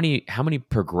 How many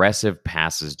progressive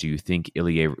passes do you think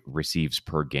Ilie receives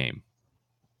per game?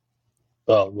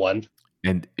 one.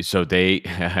 And so they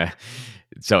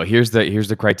so here's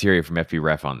the criteria from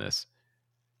FBref on this.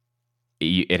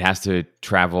 It has to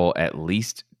travel at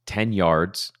least 10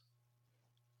 yards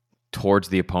towards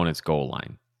the opponent's goal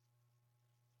line.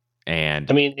 and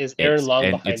I mean, is Aaron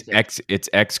Long behind him? it's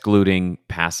excluding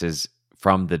passes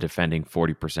from the defending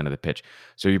 40% of the pitch.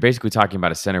 So you're basically talking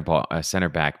about a center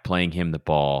back playing him the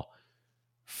ball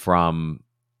from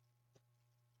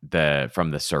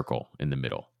the circle in the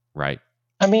middle, right?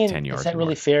 I mean, 10 is yards that or really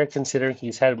more. fair considering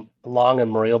he's had Long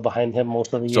and Murillo behind him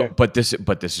most of the So, year? but this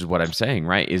is what I'm saying,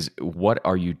 right? Is what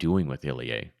are you doing with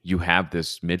Ilie? You have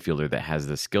this midfielder that has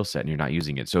the skill set, and you're not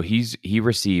using it. So he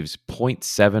receives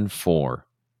 0.74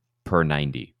 per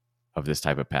 90 of this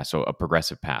type of pass. So a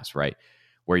progressive pass, right?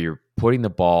 Where you're putting the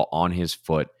ball on his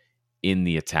foot in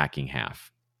the attacking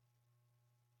half.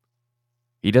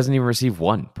 He doesn't even receive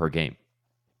one per game.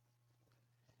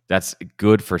 That's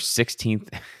good for 16th.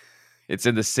 It's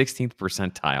in the 16th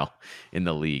percentile in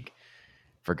the league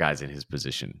for guys in his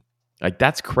position. Like,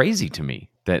 that's crazy to me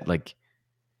that, like,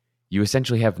 you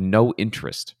essentially have no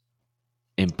interest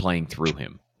in playing through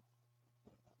him.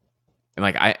 And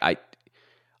like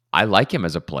I like him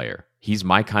as a player. He's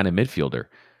my kind of midfielder.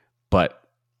 But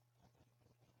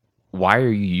why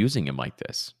are you using him like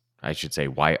this? I should say,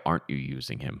 why aren't you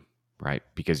using him? Right?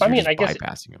 Because I you're mean, just I guess,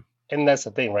 bypassing him. and that's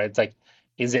the thing, right? It's like,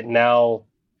 is it now,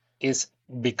 is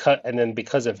because, and then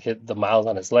because of the miles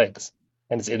on his legs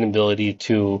and his inability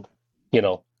to, you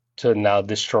know, to now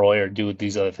destroy or do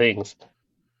these other things,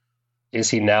 is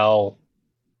he now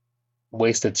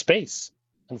wasted space?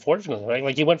 Unfortunately, right?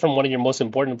 Like, he went from one of your most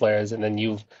important players, and then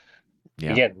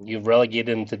Yeah. you've relegated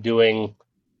him to doing,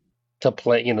 to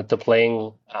play, to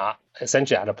playing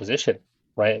essentially out of position,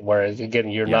 right? Whereas again,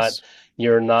 Yes.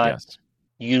 you're not Yes.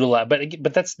 utilize,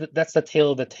 but that's the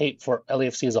tail of the tape for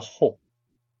LAFC as a whole,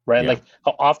 right? Yeah. Like,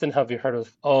 how often have you heard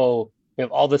of, oh, we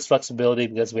have all this flexibility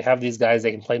because we have these guys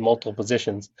that can play multiple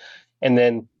positions, and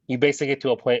then you basically get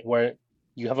to a point where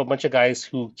you have a bunch of guys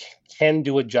who can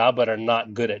do a job but are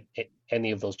not good at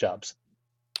any of those jobs,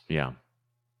 Yeah.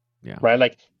 Yeah. right?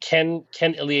 Like, can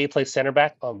Ilie play center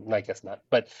back? I guess not,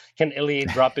 but can Ilie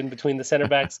drop in between the center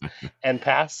backs and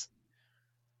pass?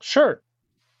 Sure.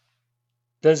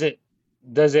 Does it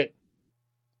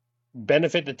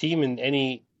benefit the team in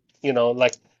any,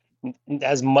 like,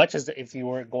 as much as if you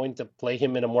were going to play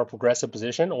him in a more progressive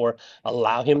position or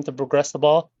allow him to progress the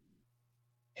ball?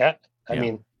 Yeah, I Yeah.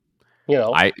 mean, you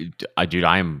know, I, dude,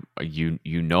 I am you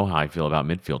know how I feel about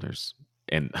midfielders,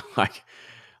 and like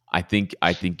I think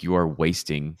you are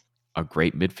wasting a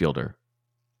great midfielder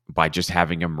by just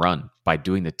having him run, by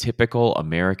doing the typical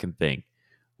American thing,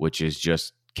 which is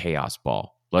just chaos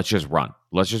ball. Let's just run.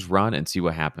 Let's just run and see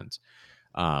what happens.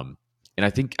 And I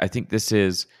think this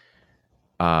is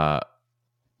uh,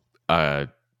 uh,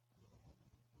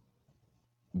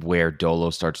 where Dolo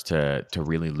starts to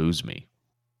really lose me,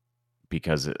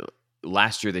 because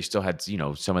last year they still had,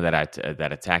 some of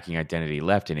that attacking identity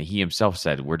left, and he himself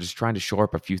said we're just trying to shore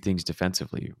up a few things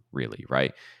defensively, really,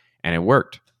 right? And it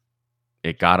worked.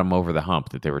 It got them over the hump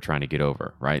that they were trying to get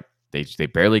over, right? They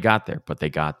barely got there, but they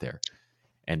got there.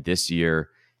 And this year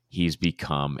he's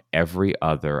become every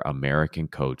other American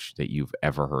coach that you've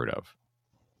ever heard of,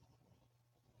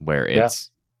 where yeah.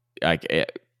 it's like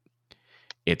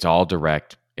it's all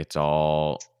direct, it's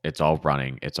all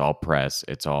running, it's all press,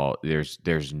 it's all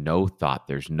there's no thought,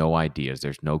 there's no ideas,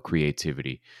 there's no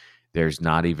creativity, there's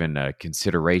not even a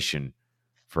consideration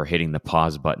for hitting the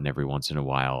pause button every once in a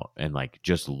while and like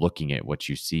just looking at what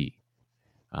you see.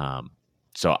 um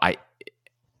so I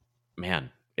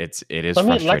man, it is I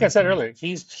mean, like I frustrating for said me. earlier,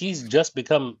 he's just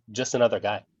become just another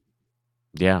guy,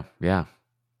 Yeah, yeah.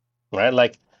 right?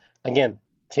 Like, again,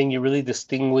 can you really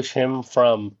distinguish him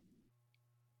from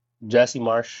Jesse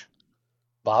Marsh,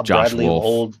 Bob Josh Bradley of Wolf,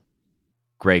 old?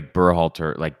 Greg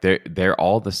Berhalter, like they're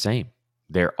all the same.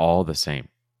 They're all the same.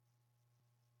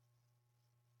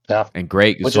 Yeah, And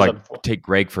Greg, which so is like unfortunate. take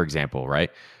Greg for example,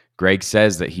 right? Greg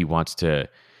says that he wants to,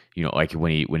 like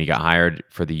when he got hired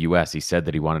for the US, he said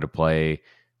that he wanted to play,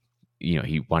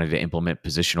 he wanted to implement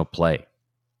positional play.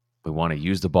 We want to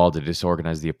use the ball to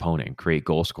disorganize the opponent and create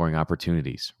goal scoring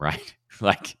opportunities, right?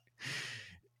 Like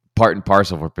part and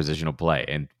parcel for positional play.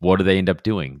 And what do they end up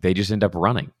doing? They just end up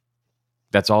running.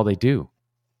 That's all they do.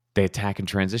 They attack and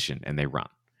transition and they run.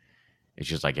 It's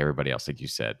just like everybody else, like you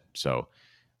said. So,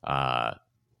 uh,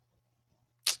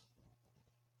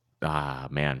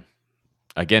 man,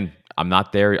 again, I'm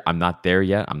not there. I'm not there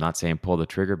yet. I'm not saying pull the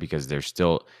trigger because there's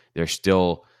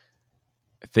still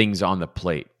things on the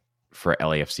plate for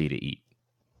LAFC to eat.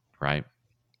 Right?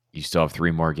 You still have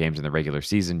 3 more games in the regular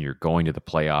season. You're going to the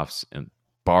playoffs, and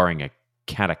barring a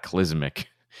cataclysmic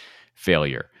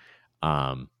failure,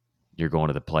 you're going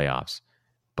to the playoffs.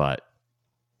 But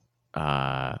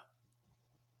uh,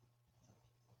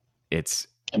 it's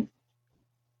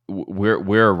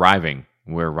we're arriving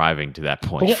We're arriving to that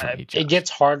point for Yeah, me, it Josh. gets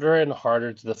harder and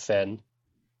harder to defend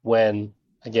when,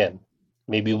 again,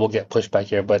 maybe we'll get pushback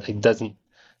here, but it doesn't.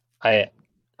 I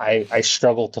I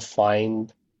struggle to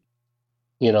find,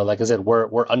 like I said,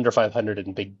 we're under 500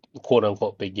 in big, quote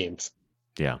unquote, big games.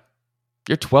 Yeah.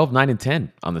 You're 12, 9, and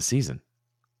 10 on the season.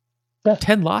 Yeah,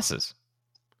 10 losses,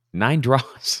 9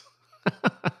 draws.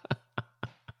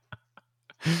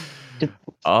 it,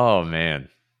 Oh, man.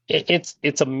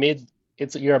 it's a mid,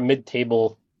 you're mid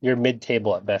table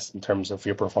at best in terms of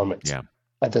your performance Yeah.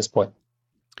 at this point.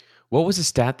 What was the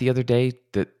stat the other day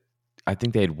that I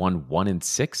think they had won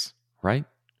 1-6, right?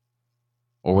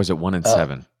 Or was it 1 and Uh,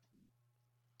 7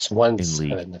 it's one in league?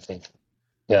 seven, I think.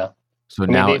 Yeah, So I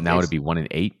mean now it'd be 1 and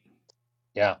 8.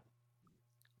 yeah.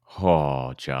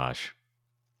 Oh, Josh.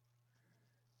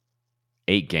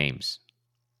 8 games.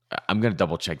 I'm going to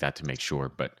double check that to make sure,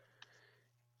 but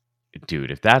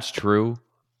dude, if that's true,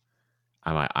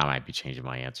 I might be changing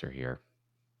my answer here.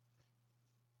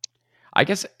 I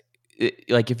guess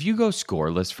like if you go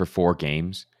scoreless for 4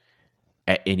 games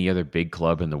at any other big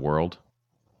club in the world,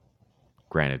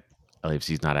 granted,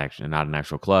 LAFC is not an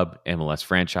actual club, MLS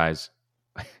franchise,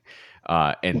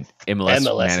 and MLS MLS is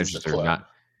the managers are club. not.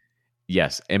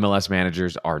 Yes, MLS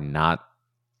managers are not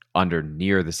under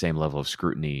near the same level of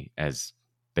scrutiny as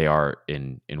they are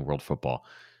in world football.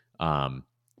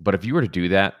 But if you were to do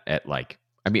that at like,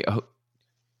 I mean,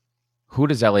 who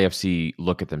does LAFC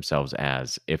look at themselves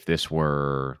as if this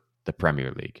were the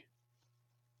Premier League?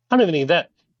 I don't even think that.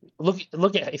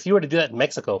 Look at if you were to do that in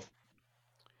Mexico,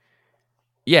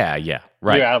 Yeah, you're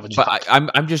right. out of a But job.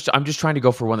 I'm just trying to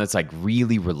go for one that's like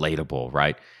really relatable,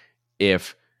 right?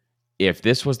 If if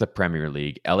this was the Premier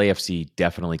League, LAFC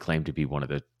definitely claimed to be one of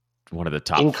the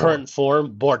top In four. current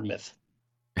form, Bournemouth.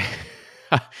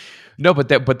 No, but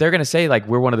they're gonna say like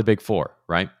we're one of the big four,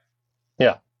 right?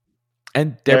 Yeah,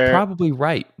 And they're they're probably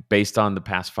right based on the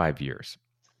past 5 years.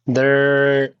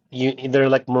 they're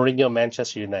like Mourinho,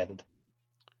 Manchester United.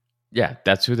 Yeah,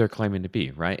 that's who they're claiming to be,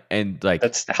 right? And like,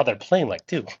 That's how they're playing like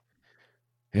too.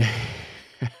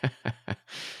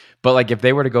 but like if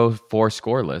they were to go 4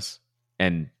 scoreless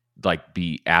and like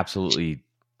be absolutely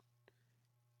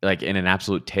like in an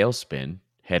absolute tailspin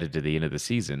headed to the end of the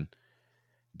season,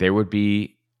 there would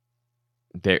be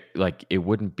there like it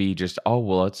wouldn't be just, oh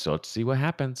well, let's see what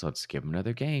happens. Let's give them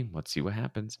another game. Let's see what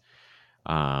happens.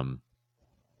 Um,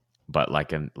 but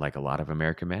like a lot of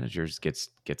American managers gets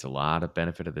a lot of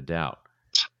benefit of the doubt.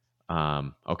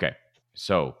 Okay,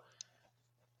 so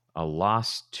a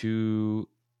loss to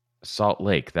Salt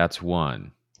Lake, that's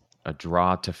 1. A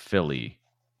draw to Philly,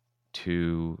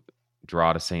 2.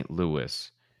 Draw to St.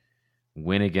 Louis,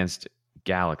 win against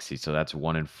Galaxy, so that's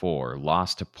 1 and 4.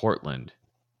 Loss to Portland,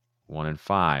 1 and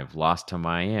 5. Lost to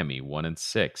Miami, 1 and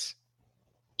 6.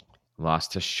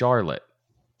 Lost to Charlotte,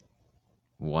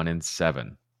 1 and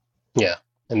 7. Yeah,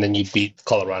 and then you beat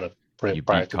Colorado You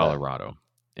prior beat to that. Colorado,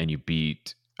 and you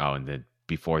beat and then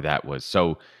before that was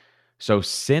so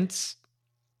since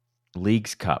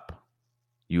League's Cup,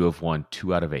 you have won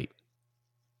 2 out of 8.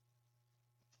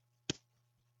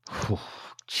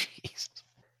 Jeez.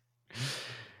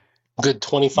 Good You've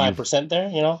 25% there.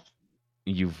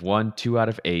 you've won 2 out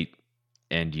of 8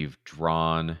 and you've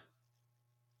drawn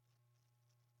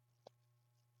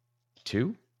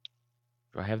 2?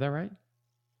 Do I have that right?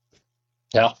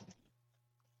 Yeah,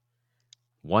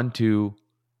 1, 2,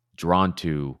 drawn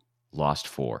 2, lost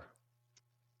 4.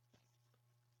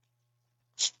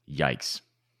 Yikes.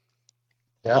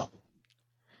 yeah.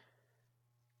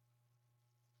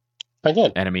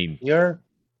 Again, And I mean, you're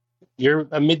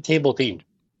a mid-table team,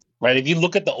 right? If you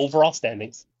look at the overall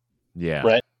standings, yeah.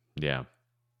 right? Yeah.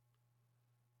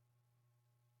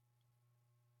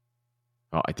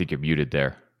 Oh, I think you're muted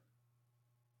there.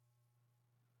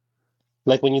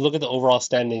 Like when you look at the overall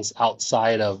standings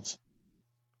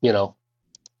you know,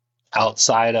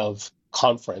 outside of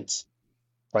conference,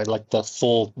 right? Like the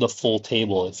full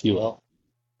table, if you will,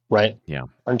 right? Yeah.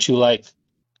 Aren't you like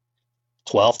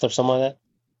 12th or something like that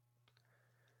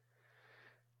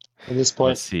at this Let's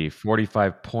point? see.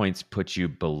 45 points puts you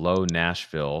below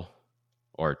Nashville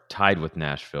or tied with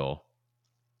Nashville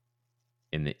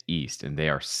in the East, and they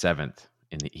are 7th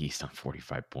in the East on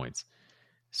 45 points.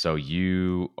 So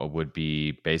you would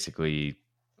be basically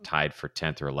tied for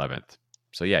 10th or 11th.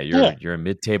 So yeah, Yeah, you're a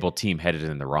mid-table team headed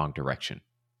in the wrong direction.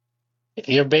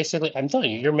 you're basically. I'm telling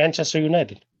you, you're Manchester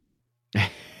United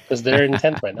because they're in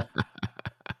 10th right now.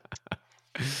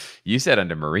 You said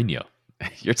under Mourinho.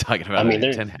 You're talking I about mean, under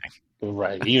they're Ten Hag.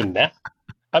 right even now.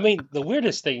 I mean, the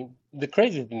weirdest thing, the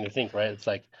crazy thing to think, right? It's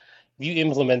like if you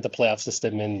implement the playoff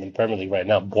system in the Premier League right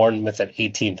now, Bournemouth at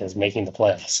 18th is making the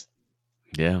playoffs.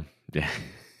 Yeah, Yeah.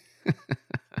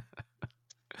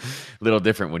 Little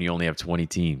different when you only have 20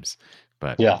 teams.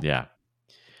 But Yeah. yeah.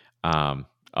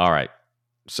 All right.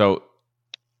 So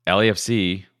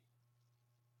LAFC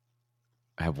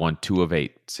have won 2 of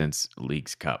 8 since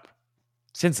League's Cup.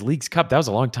 Since League's Cup, that was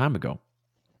a long time ago.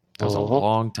 That was a Hmm.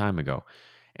 long time ago.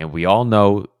 And we all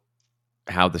know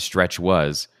how the stretch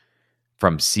was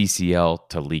from CCL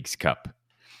to League's Cup.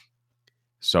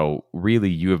 So really,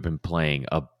 you have been playing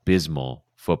abysmal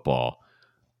football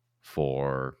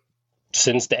for,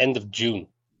 Since the end of June.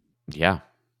 yeah,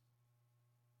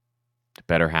 the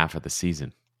better half of the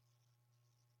season.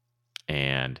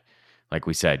 And like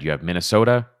we said, you have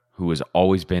Minnesota, who has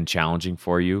always been challenging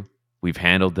for you. We've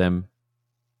handled them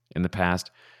in the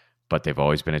past, but they've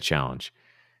always been a challenge.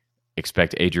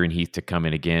 Expect Adrian Heath to come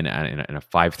in again in a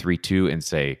 5-3-2 and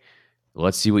say,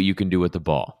 let's see what you can do with the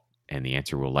ball. And the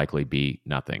answer will likely be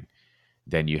nothing.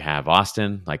 Then you have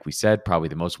Austin, like we said, probably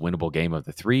the most winnable game of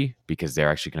the three because they're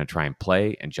actually going to try and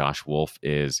play. And Josh Wolf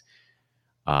is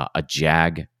a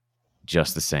Jag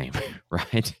just the same,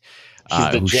 right?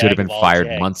 He's the Who should have jag been of all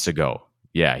fired months jags. ago.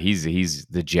 Yeah, he's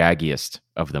the jaggiest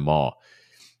of them all.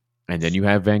 And then you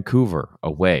have Vancouver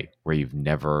away, where you've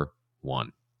never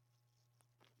won.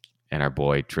 And our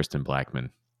boy Tristan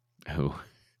Blackman, who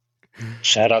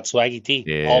Shout out Swaggy T.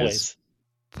 is Always.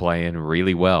 playing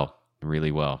really well.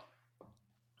 Really well.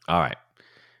 All right.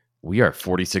 We are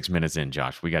 46 minutes in,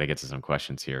 Josh. We got to get to some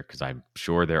questions here because I'm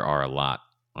sure there are a lot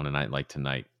on a night like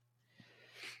tonight.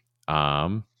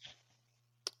 Um,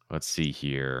 let's see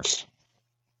here.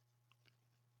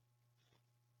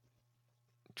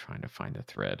 Trying to find a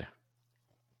thread.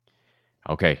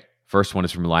 Okay. First one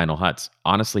is from Lionel Hutz.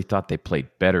 Honestly thought they played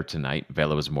better tonight.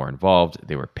 Vela was more involved.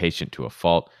 They were patient to a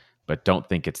fault, but don't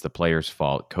think it's the players'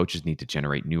 fault. Coaches need to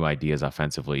generate new ideas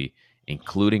offensively,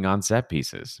 including on set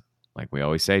pieces. Like we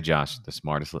always say, Josh, the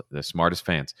smartest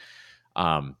fans.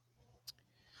 Um,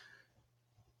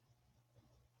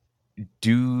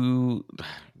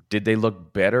 did they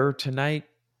look better tonight?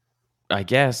 I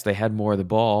guess they had more of the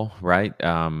ball, right?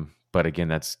 But again,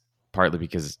 that's partly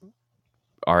because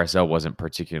RSL wasn't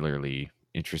particularly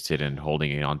interested in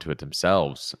holding it onto it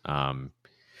themselves.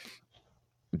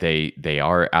 They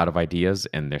are out of ideas,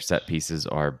 and their set pieces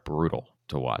are brutal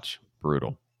to watch.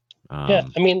 Brutal. Yeah,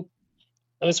 Um, I mean,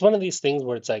 it's one of these things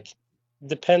where it's like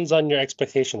depends on your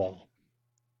expectation level.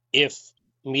 If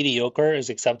mediocre is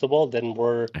acceptable, then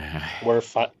we're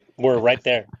right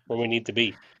there where we need to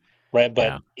be, right? But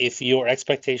yeah, if your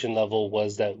expectation level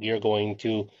was that you're going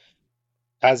to,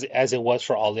 as it was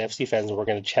for all the FC fans, we're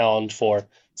going to challenge for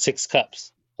 6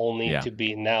 cups, only yeah, to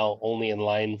be now only in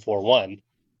line for one.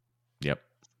 yep,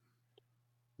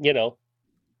 You know,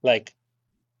 like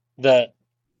the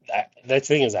the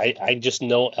thing is, I just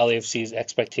know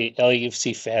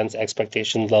LAFC fans'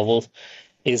 expectation levels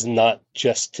is not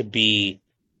just to be,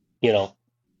 you know,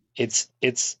 it's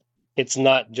it's it's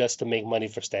not just to make money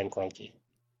for Stan Kroenke.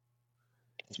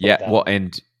 Let's put yeah. it that Well, way.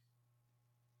 and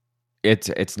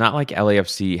it's not like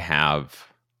LAFC have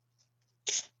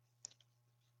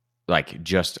like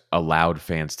just allowed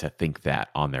fans to think that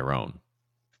on their own.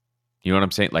 You know what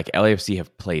I'm saying? Like LAFC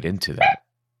have played into that.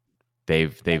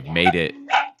 They've made it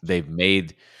they've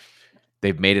made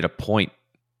they've made it a point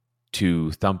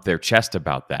to thump their chest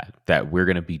about that we're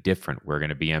going to be different, we're going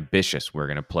to be ambitious, we're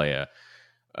going to play a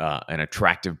an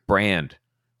attractive brand,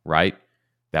 right?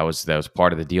 That was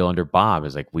part of the deal under Bob,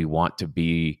 is like we want to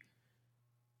be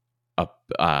a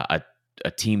a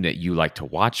a team that you like to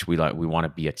watch. We want to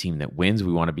be a team that wins.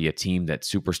 We want to be a team that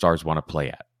superstars want to play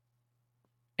at.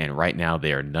 And right now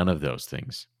they are none of those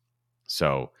things.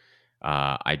 So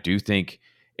I do think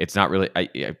it's not really.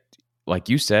 Like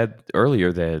you said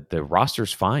earlier, the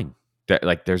roster's fine.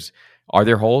 Like are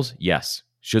there holes? Yes.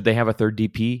 Should they have a third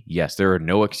DP? Yes. There are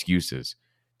no excuses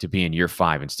to be in year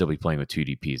 5 and still be playing with 2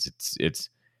 DPs.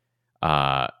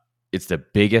 Uh, it's the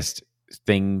biggest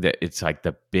thing that it's like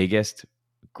the biggest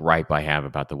gripe I have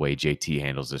about the way JT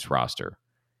handles this roster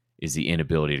is the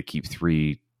inability to keep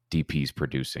 3 DPs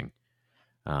producing.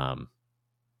 Um,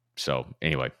 so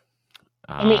anyway,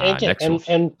 I mean, again, next one.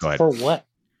 and Go ahead. for what?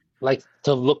 Like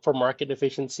to look for market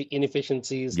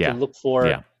inefficiencies, to Yeah. look for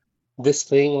Yeah. this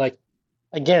thing. Like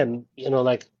again,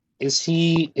 like is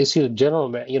he the general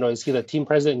man? Is he the team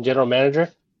president and general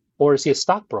manager, or is he a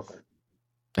stockbroker?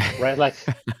 Right? Like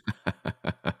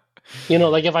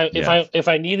like Yeah. if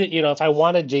I needed, if I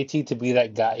wanted JT to be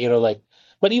that guy, like,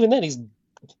 but even then he's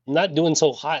not doing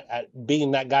so hot at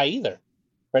being that guy either,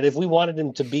 right? If we wanted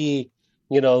him to be,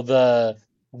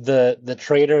 the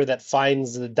trader that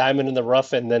finds the diamond in the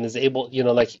rough and then is able,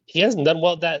 like he hasn't done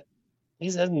well at that. He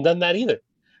hasn't done that either,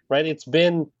 right? It's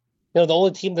been The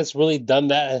only team that's really done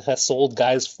that and has sold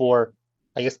guys for,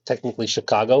 I guess technically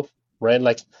Chicago, right?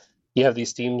 Like you have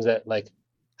these teams that like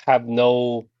have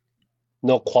no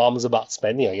qualms about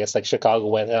spending. I guess like Chicago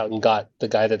went out and got the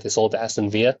guy that they sold to Aston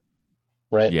Villa,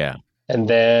 right? Yeah. And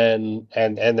then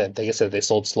like I said, they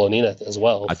sold Slonina as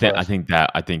well for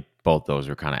I think both those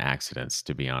are kind of accidents,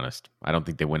 to be honest. I don't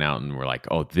think they went out and were like,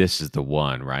 "Oh, this is the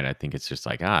one," right? I think it's just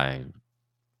like,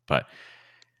 but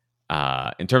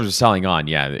in terms of selling on,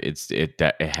 yeah,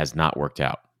 it has not worked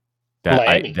out.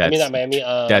 Miami. I mean not Miami,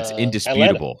 That's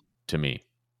Atlanta. indisputable to me.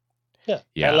 Yeah,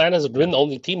 Yeah. Atlanta's Yeah. been the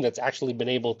only team that's actually been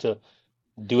able to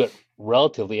do it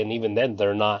relatively, and even then,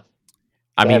 they're not.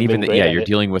 I They mean, haven't even been great yeah, at it.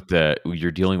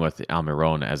 you're dealing with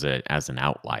Almiron as an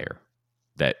outlier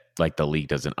that like the league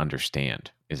doesn't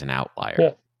understand is an outlier,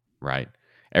 Yeah, right?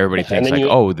 Everybody yeah, and thinks like,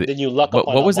 oh, then you luck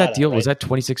upon what was that Almada, deal? Was right? that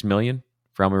 26 million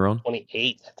for Almiron?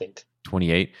 28, I think.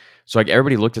 28. So like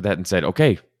everybody looked at that and said,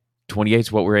 okay, 28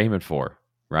 is what we're aiming for,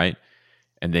 right?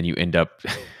 And then you end up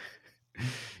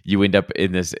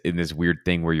in this weird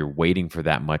thing where you're waiting for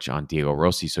that much on Diego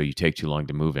Rossi, so you take too long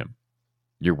to move him.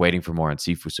 You're waiting for more on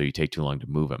Sifu, so you take too long to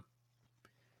move him.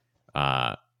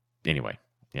 Uh, anyway,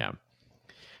 yeah.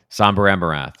 Somber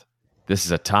Amarath. This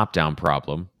is a top-down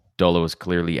problem. Dolo is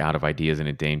clearly out of ideas and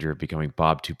in danger of becoming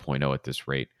Bob 2.0 at this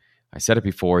rate. I said it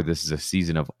before, this is a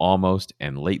season of almost,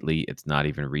 and lately it's not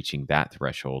even reaching that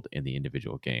threshold in the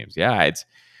individual games. Yeah,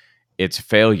 it's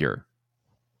failure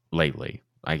lately.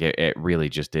 Like it really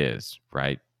just is,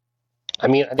 right? I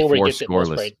mean, I think where he Four gets it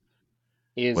most scoreless. right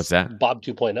What's is that? Bob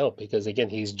 2.0 because again,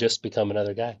 he's just become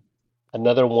another guy,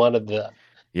 another one of the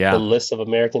Yeah, list of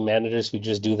American managers who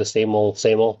just do the same old,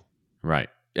 same old. right.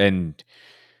 And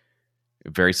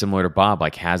very similar to Bob,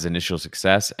 like has initial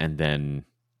success and then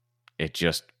it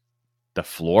just the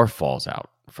floor falls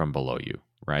out from below you,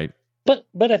 right?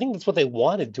 But I think that's what they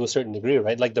wanted to a certain degree,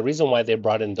 right? Like the reason why they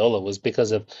brought in Dolo was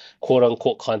because of quote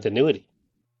unquote continuity,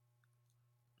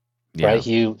 right?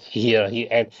 Yeah. He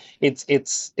and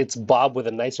it's Bob with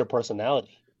a nicer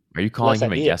personality, Are you calling less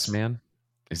him a yes ideas. man?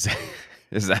 Is that,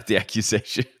 is that the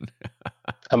accusation?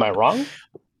 Am I wrong?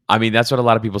 I mean, that's what a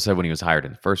lot of people said when he was hired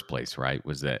in the first place, right?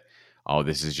 Was that, oh,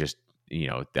 this is just,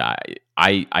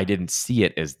 I didn't see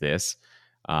it as this.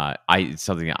 It's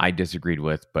something that I disagreed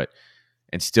with, but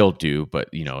and still do, but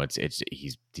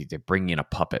they're bringing in a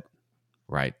puppet,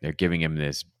 right? They're giving him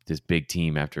this big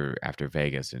team after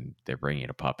Vegas, and they're bringing in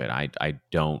a puppet. I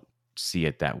don't see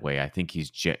it that way. I think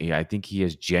he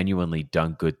has genuinely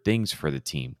done good things for the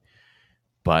team,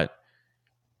 but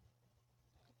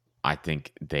I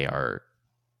think they are.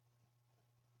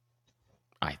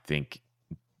 I think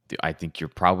I think you're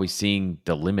probably seeing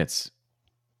the limits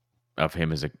of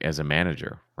him as a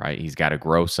manager, right? He's got to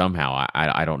grow somehow.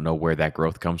 I don't know where that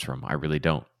growth comes from. I really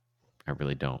don't. I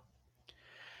really don't.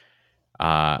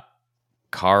 Uh,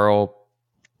 Carl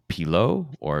Pilot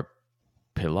or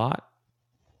Pilot?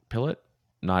 Pilot?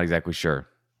 Not exactly sure.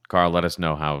 Carl, let us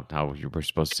know how you were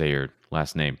supposed to say your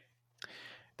last name.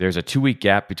 There's a 2 week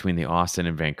gap between the Austin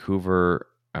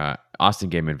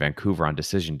game in Vancouver on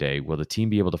decision day. Will the team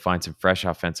be able to find some fresh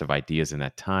offensive ideas in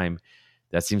that time?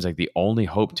 That seems like the only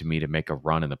hope to me to make a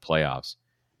run in the playoffs.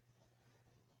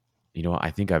 You know,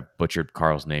 I think I've butchered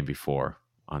Carl's name before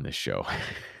on this show,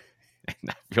 and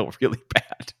I feel really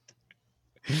bad.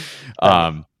 Never.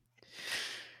 Um,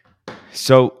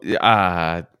 so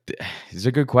it's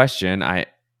a good question.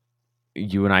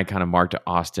 You and I kind of marked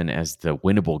Austin as the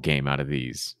winnable game out of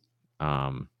these.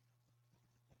 Um,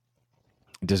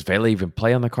 does Vela even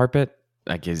play on the carpet?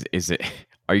 Like, is it?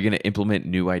 Are you going to implement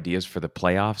new ideas for the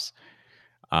playoffs,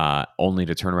 only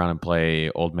to turn around and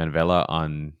play Old Man Vela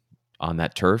on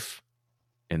that turf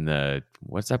in the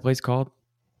what's that place called?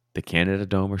 The Canada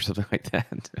Dome or something like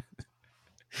that.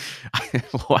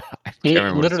 Well, I can't It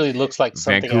remember what it's literally looks like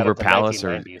something out Vancouver of the Palace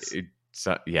or 1990s.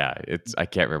 yeah, it's I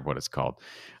can't remember what it's called.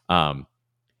 Um,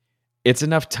 it's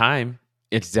enough time.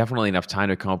 It's definitely enough time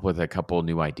to come up with a couple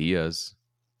new ideas,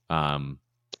 um,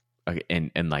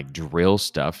 and like drill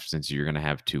stuff since you're gonna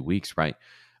have 2 weeks, right?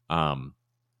 Um,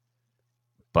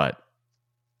 but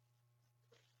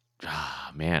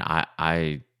man,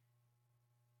 I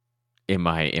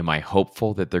am I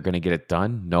hopeful that they're gonna get it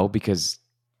done? No, because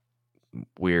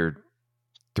we're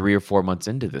 3 or 4 months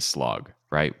into this slog,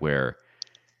 right? Where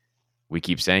we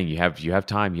keep saying you have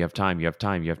time, you have time, you have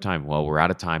time, you have time. Well, we're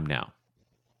out of time now.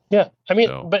 Yeah, I mean,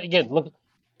 So but again, look.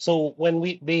 So when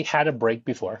they had a break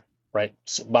before, right?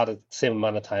 About the same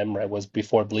amount of time, right? Was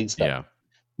before the league stuff. yeah,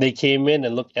 They came in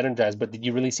and looked energized, but did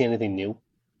you really see anything new?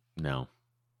 no,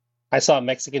 I saw a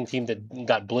Mexican team that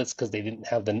got blitzed because they didn't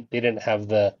have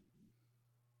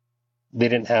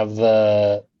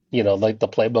the like the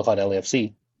playbook on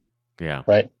LAFC, Yeah.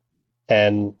 right?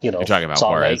 And You're talking about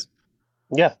Salt Lake, Juarez.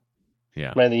 yeah,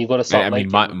 Yeah. right. Then you go to I Salt mean,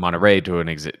 Lake and Monterey to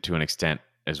an extent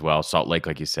as well. Salt Lake,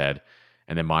 like you said,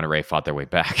 and then Monterey fought their way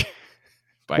back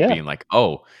by yeah, being like,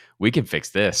 "Oh, we can fix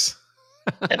this."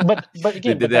 but They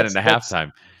again, did but that in that's the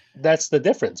halftime. that's the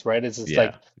difference, right? It's just Yeah,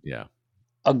 like yeah,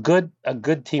 a good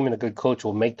team and a good coach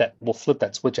will flip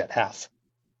that switch at half.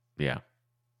 yeah.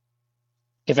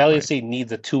 If Right. LAFC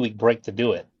needs a 2 week break to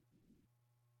do it,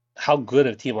 how good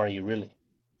of a team are you really?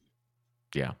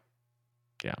 Yeah,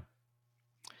 yeah.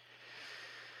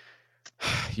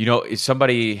 It's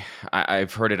somebody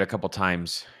I've heard it a couple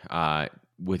times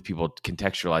with people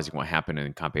contextualizing what happened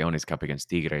in Campeones Cup against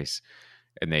Tigres,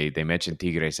 and they mentioned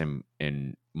Tigres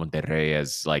in Monterrey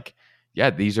as like, yeah,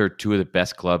 these are two of the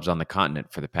best clubs on the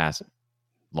continent for the past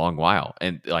long while,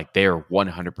 and like they are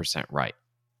 100% right,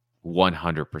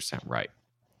 100% right.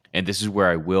 And this is where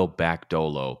I will back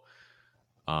Dolo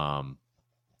um,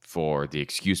 for the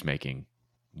excuse making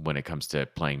when it comes to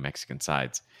playing Mexican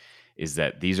sides. Is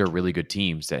that these are really good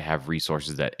teams that have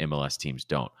resources that MLS teams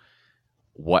don't.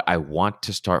 What I want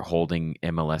to start holding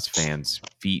MLS fans'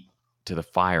 feet to the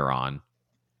fire on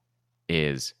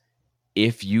is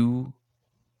if you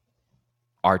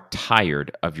are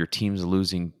tired of your teams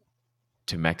losing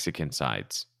to Mexican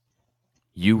sides,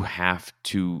 you have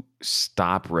to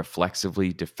stop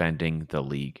reflexively defending the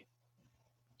league.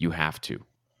 You have to.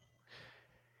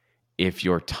 If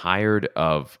you're tired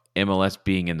of MLS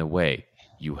being in the way,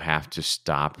 you have to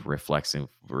stop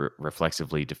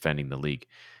reflexively defending the league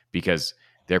because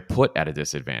they're put at a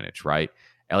disadvantage, right?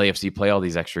 LAFC play all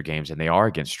these extra games and they are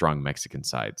against strong Mexican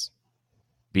sides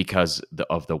because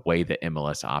of the way that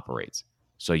MLS operates.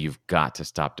 So you've got to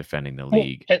stop defending the Well,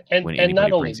 league and when and not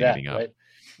anybody only brings that, anything up. right?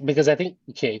 Because I think,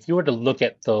 okay, if you were to look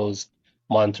at those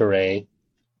Monterrey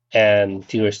and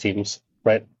Tigres teams,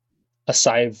 right?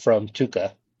 Aside from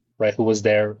Tuca, right, was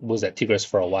at Tigres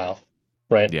for a while,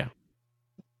 right? Yeah.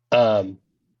 Um,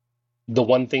 the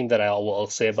one thing that I will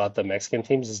say about the Mexican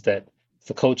teams is that if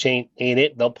the coach ain't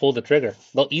it, they'll pull the trigger.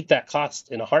 They'll eat that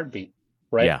cost in a heartbeat,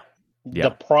 right? Yeah. The Yeah.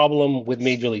 problem with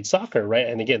Major League Soccer, right?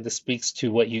 And again, this speaks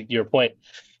to your point,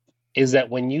 is that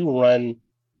when MLS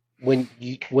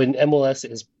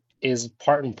is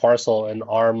part and parcel an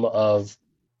arm of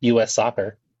US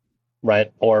soccer, right?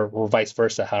 Or vice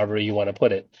versa, however you want to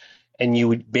put it. And you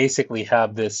would basically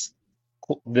have this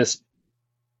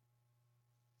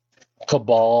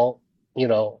cabal, you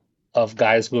know, of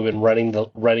guys who have been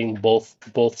running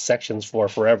both sections for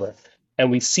forever.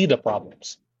 And we see the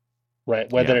problems,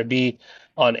 right? Whether Yeah. it be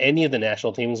on any of the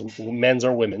national teams, men's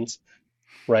or women's,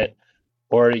 right?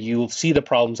 Or you see the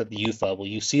problems at the youth level,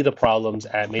 you see the problems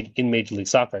in Major League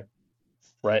Soccer,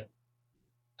 right?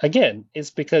 Again,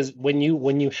 it's because when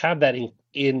you have that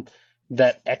in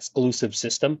that exclusive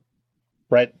system,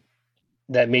 right,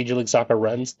 that Major League Soccer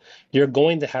runs, you're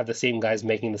going to have the same guys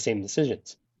making the same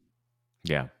decisions.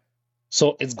 Yeah.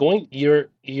 So it's going you're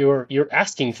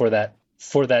asking for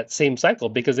that same cycle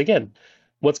because again,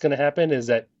 what's going to happen is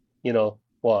that,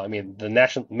 well, I mean, the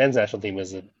national men's national team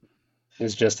is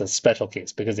just a special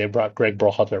case because they brought Greg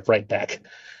Berhalter right back.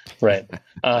 Right.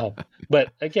 Uh,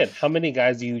 but again, how many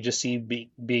guys do you just see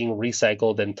being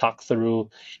recycled and talked through,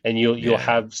 and you'll Yeah.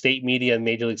 have state media and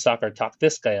Major League Soccer talk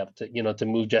this guy up to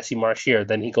move Jesse Marsh here,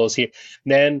 then he goes here.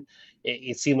 Then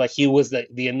it seemed like he was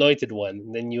the anointed one.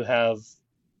 And then you have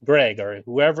Greg or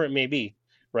whoever it may be,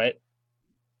 right?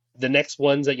 The next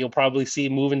ones that you'll probably see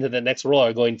move into the next role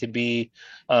are going to be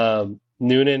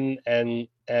Noonan and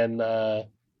the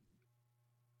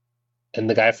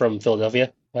guy from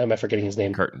Philadelphia. Why am I forgetting his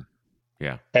name? Curtain.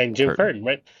 Yeah. And Jim Curtain. Curtin,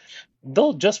 right?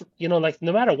 They'll just, like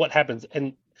no matter what happens,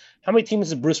 and how many teams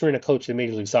has Bruce Arena coached in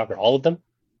Major League Soccer? All of them,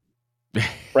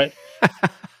 right?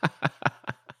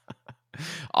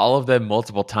 All of them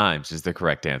multiple times is the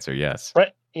correct answer. Yes.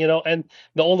 Right. And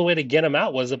the only way to get him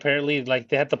out was apparently like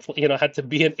they had to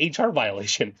be an HR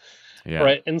violation, Yeah.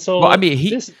 right? And Well, I so mean, he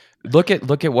this, look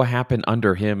at what happened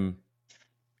under him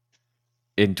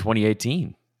in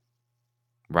 2018,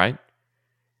 right?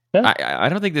 yeah, I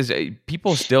don't think there's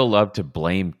people still love to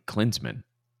blame Klinsman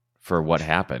for what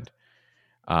happened,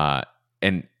 uh,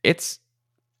 and it's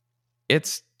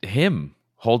him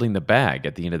holding the bag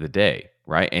at the end of the day,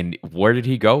 right? And where did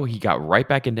he go? He got right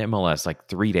back into MLS like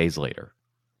 3 days later,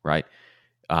 right?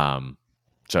 Um,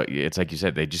 so it's like you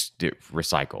said, they just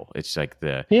recycle. It's like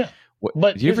yeah.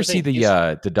 But do you here's ever the see thing: the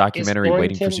is documentary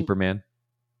Waiting for Thornton? Superman?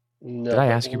 Did No, I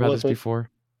but ask you about this before?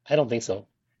 I don't think so.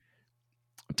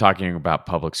 Talking about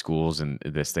public schools and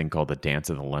this thing called the dance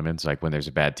of the lemons. Like when there's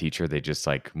a bad teacher, they just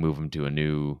like move them to a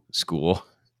new school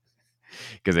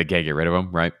because they can't get rid of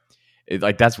them, right?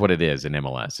 like that's what it is in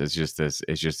MLS. It's just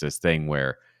this thing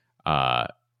where uh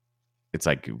it's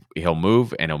like he'll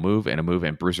move and he'll move and he'll move,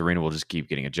 and Bruce Arena will just keep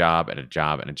getting a job and a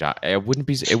job and a job. It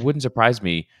wouldn't surprise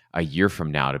me a year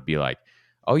from now to be like,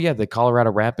 oh yeah, the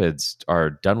Colorado Rapids are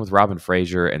done with Robin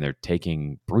Fraser and they're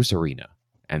taking Bruce Arena,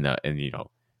 and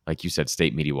like you said,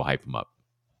 state media will hype him up.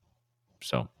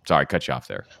 So sorry, cut you off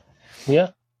there. Yeah.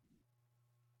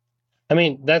 I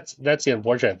mean, that's the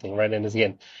unfortunate thing, right? And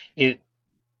again, it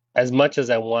as much as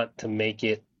I want to make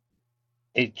it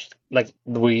like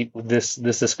this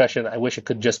discussion, I wish it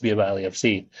could just be about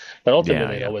LAFC, but Yeah,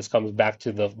 ultimately it yeah, always comes back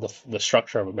to the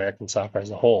structure of American soccer as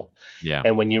a whole. yeah.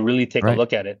 And when you really take a Right.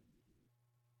 look at it,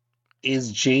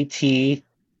 is JT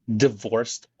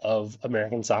divorced of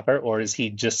American soccer, or is he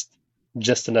just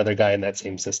another guy in that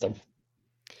same system?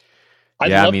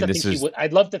 I'd Yeah, I love mean, to this think he is would.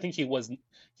 I'd love to think he was.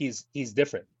 He's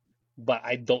different, but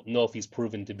I don't know if he's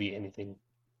proven to be anything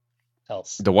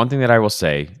else. the one thing that I will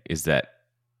say is that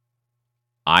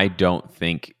I don't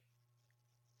think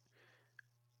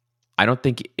I don't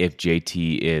think if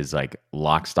JT is like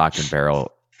lock, stock, and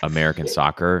barrel American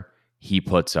soccer, he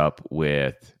puts up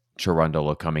with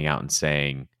Cherundolo coming out and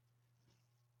saying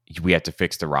we have to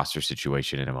fix the roster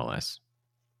situation in MLS,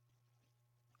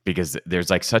 because there's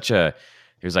like such a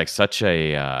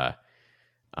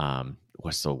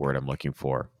what's the word I'm looking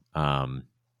for?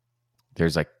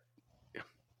 There's like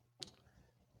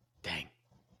dang,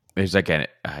 there's like an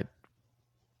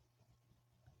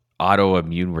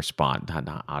autoimmune response,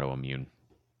 not autoimmune.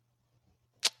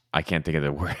 I can't think of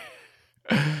the word.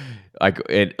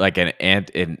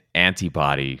 An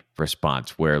antibody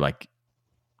response where like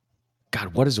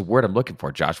God, what is the word I'm looking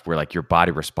for, Josh? Where like your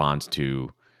body responds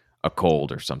to a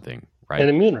cold or something, An right?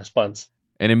 immune response.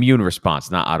 An immune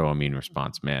response, not autoimmune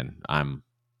response. Man, I'm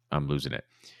losing it.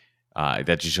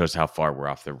 That just shows how far we're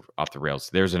off the rails.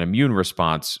 There's an immune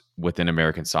response within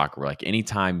American soccer where like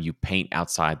anytime you paint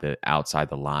outside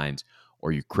the lines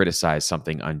or you criticize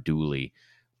something unduly,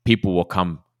 people will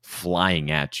come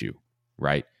flying at you,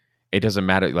 right? It doesn't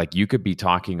matter. Like you could be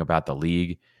talking about the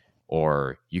league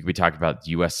or you could be talking about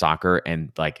US soccer,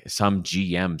 and like some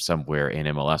GM somewhere in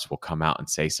MLS will come out and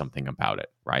say something about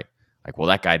it, right? Like, well,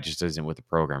 that guy just isn't with the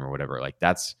program or whatever. Like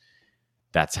that's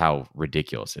how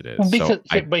ridiculous it is. Because, So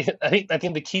I but I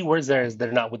think the key words there is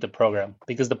they're not with the program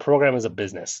because the program is a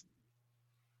business,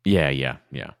 yeah.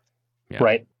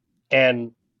 right?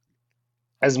 And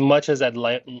as much as I'd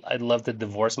love to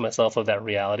divorce myself of that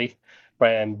reality,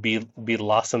 right, and be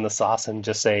lost in the sauce and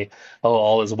just say, oh,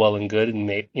 all is well and good, and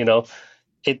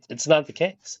it's not the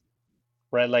case,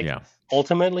 right? Like Yeah.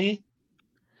 ultimately,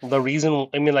 the reason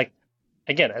I mean, like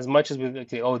again, as much as we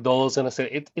okay, oh, Dolo's gonna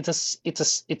say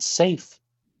it's safe.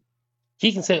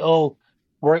 He can say, oh,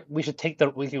 we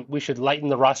should lighten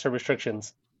the roster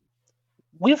restrictions.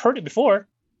 We've heard it before.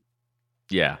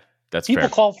 Yeah. That's People fair.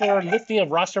 call for lifting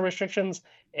of roster restrictions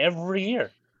every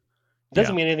year.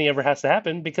 Doesn't Yeah. mean anything ever has to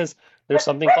happen because there's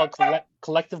something called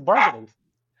collective bargaining,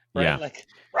 right? Yeah. Like,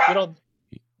 you know,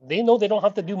 they know they don't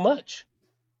have to do much.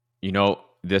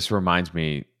 This reminds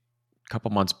me a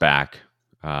couple months back,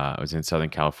 I was in Southern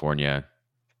California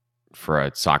for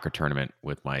a soccer tournament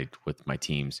with my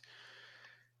teams.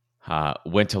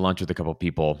 Went to lunch with a couple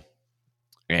people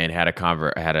and had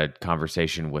a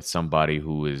conversation with somebody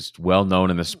who is well known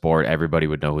in the sport. Everybody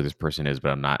would know who this person is, but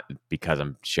I'm not, because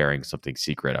I'm sharing something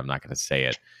secret, I'm not going to say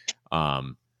it.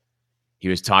 He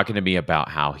was talking to me about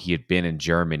how he had been in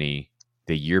Germany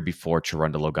the year before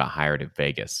Cherundolo got hired at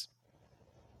Vegas.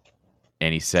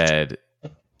 And he said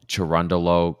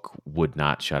Cherundolo would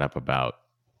not shut up about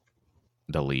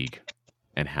the league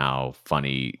and how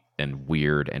funny and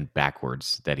weird and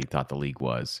backwards that he thought the league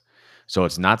was. So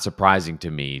it's not surprising to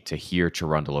me to hear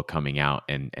Cherundolo coming out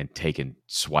and taking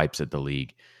swipes at the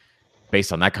league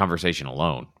based on that conversation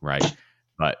alone, right?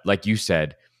 But like you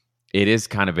said, it is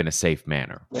kind of in a safe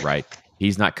manner, right?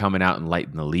 He's not coming out and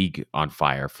lighting the league on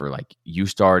fire for like you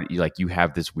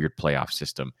have this weird playoff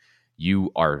system.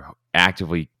 You are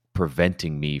actively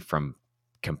preventing me from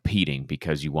competing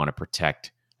because you want to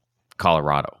protect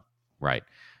Colorado, right?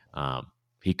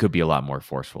 He could be a lot more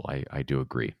forceful. I do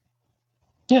agree.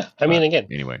 Yeah, I mean, But again,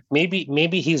 anyway,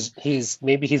 maybe he's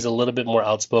a little bit more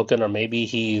outspoken, or maybe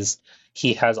he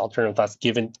has alternative thoughts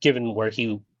given where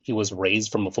he was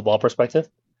raised from a football perspective,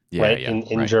 yeah, right? yeah,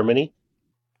 In right, Germany.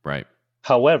 right,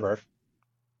 However,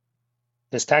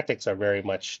 his tactics are very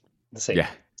much the same. yeah.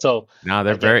 So No,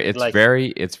 they're again,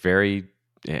 very. It's very.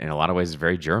 In a lot of ways, it's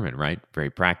very German, right? Very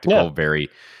yeah, practical. Very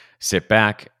sit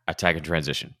back, attack and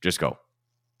transition. Just go.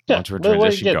 yeah. Once we're in But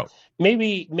transition, again, go.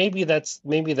 maybe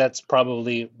that's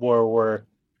probably where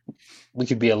we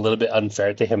could be a little bit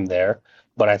unfair to him there.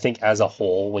 But I think as a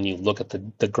whole, when you look at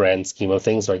the grand scheme of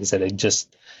things, like I said,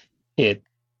 it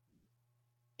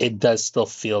it does still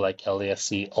feel like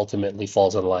LAFC ultimately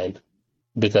falls in line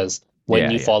because when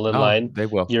Yeah, you yeah. fall in Oh, line, they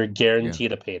will. you're Yeah.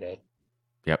 guaranteed a payday.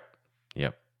 Yep.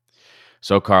 Yep.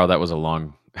 So, Carl, that was a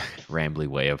long, rambly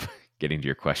way of getting to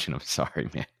your question. I'm sorry,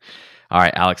 man. All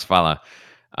right, Alex Fala.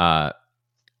 Uh,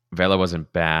 Vela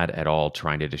wasn't bad at all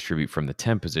trying to distribute from the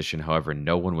 10 position. However,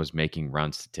 no one was making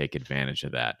runs to take advantage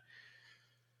of that.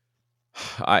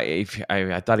 I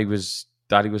thought he was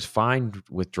fine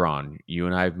withdrawn. You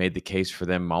and I have made the case for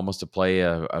them almost to play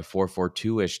a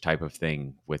 4-4-2 ish type of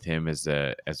thing with him as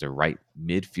a right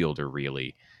midfielder,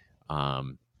 really.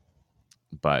 Um,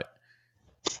 but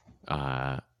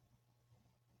uh,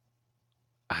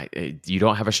 you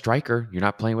don't have a striker. You're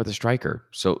not playing with a striker.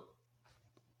 So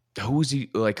who is he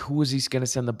going to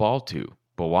send the ball to?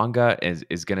 Bawanga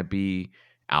is going to be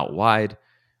out wide.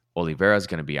 Oliveira is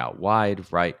going to be out wide,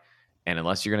 right? And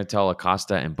unless you're going to tell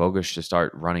Acosta and Bogusz to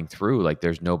start running through, like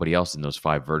there's nobody else in those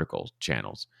 5 vertical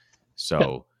channels. Yeah.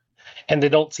 So And they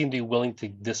don't seem to be willing to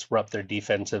disrupt their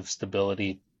defensive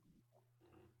stability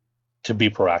to be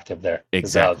proactive there,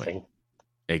 is the other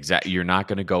exactly, thing. you're not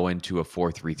going to go into a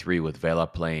 4-3-3 with Vela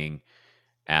playing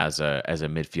as a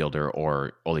midfielder,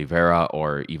 or Oliveira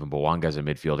or even Bawanga as a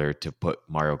midfielder, to put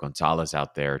Mario Gonzalez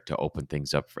out there to open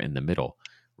things up in the middle,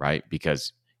 right?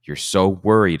 Because you're so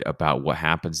worried about what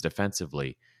happens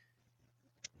defensively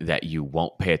that you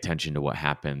won't pay attention to what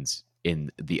happens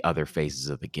in the other phases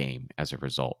of the game as a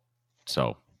result.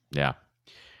 So, yeah.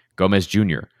 Gomez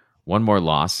Jr., one more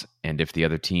loss, and if the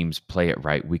other teams play it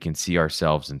right, we can see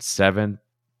ourselves in 7th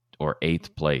or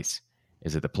 8th place.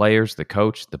 Is it the players, the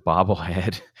coach, the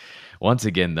bobblehead? Once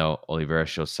again, though, Oliveira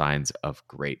shows signs of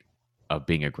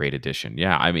being a great addition.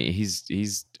 Yeah, I mean,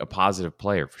 he's a positive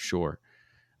player for sure.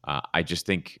 I just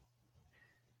think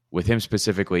with him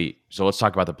specifically, so let's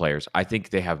talk about the players. I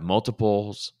think they have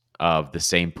multiples of the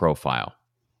same profile,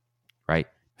 right?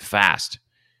 Fast,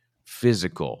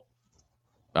 physical,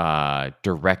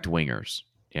 direct wingers.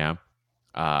 Yeah.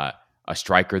 Uh, a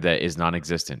striker that is non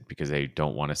existent because they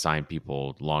don't want to sign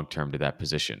people long term to that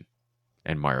position.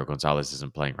 And Mario Gonzalez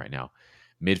isn't playing right now.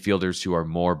 Midfielders who are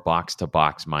more box to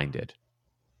box minded,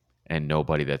 and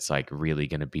nobody that's like really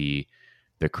going to be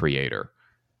the creator,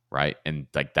 right? And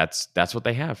like that's what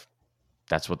they have.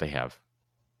 That's what they have.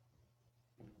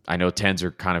 I know tens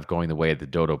are kind of going the way of the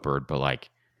dodo bird, but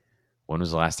like, when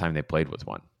was the last time they played with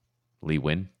one? Lee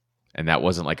Win, and that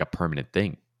wasn't like a permanent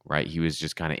thing, right? He was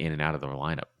just kind of in and out of the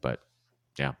lineup. But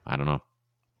yeah, I don't know.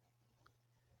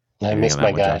 I Anything on miss that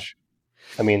my one, guy. Josh?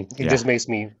 I mean, it Yeah, just makes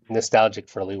me nostalgic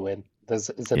for Lee Win. It's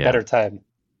a yeah, better time.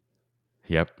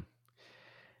 yep.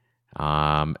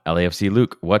 LAFC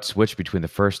Luke, what switched between the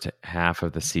first half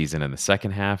of the season and the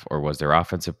second half, or was their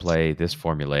offensive play this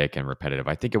formulaic and repetitive?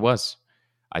 I think it was.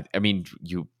 I mean,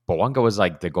 Bawanga was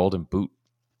like the Golden Boot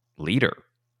leader,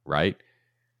 right?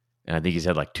 And I think he's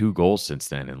had like 2 goals since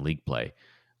then in league play.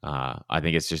 I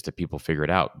think it's just that people figure it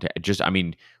out. Just, I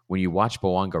mean, when you watch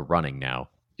Bawanga running now,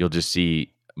 you'll just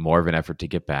see more of an effort to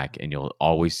get back, and you'll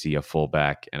always see a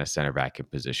fullback and a center back in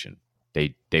position.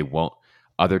 They won't.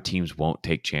 Other teams won't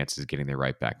take chances getting their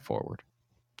right back forward.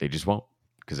 They just won't,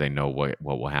 because they know what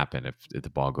will happen if the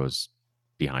ball goes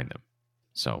behind them.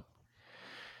 So,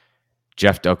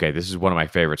 Jeff, okay, this is one of my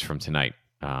favorites from tonight.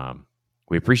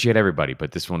 We appreciate everybody,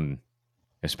 but this one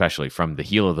especially, from the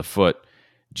heel of the foot,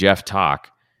 Jeff Talk.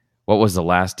 What was the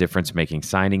last difference making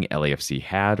signing LAFC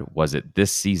had? Was it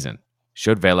this season?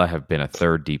 Should Vela have been a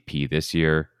third DP this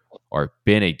year, or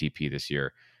been a DP this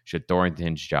year? Should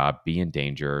Thornton's job be in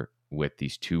danger with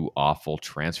these 2 awful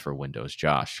transfer windows?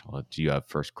 Josh, I'll let you have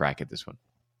first crack at this one.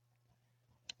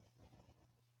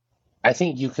 I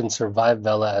think you can survive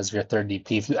Vela as your third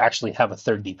DP if you actually have a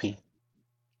third DP, or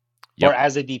Yep.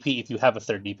 as a DP if you have a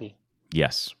third DP.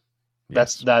 Yes.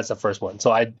 That's Yes. that's the first one.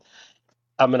 So I'm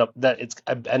gonna that it's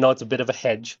I know it's a bit of a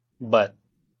hedge, but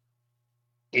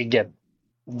again,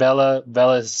 Vela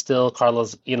is still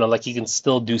Carlos. Like he can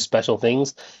still do special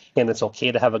things, and it's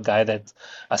okay to have a guy that's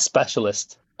a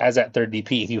specialist as that third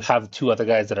DP if you have 2 other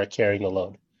guys that are carrying the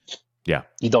load. Yeah.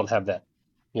 You don't have that.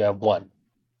 You have one,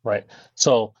 right?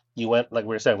 So you went, like we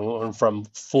were saying, we went from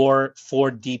four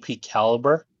DP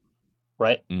caliber,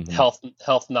 right? Mm-hmm.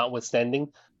 Health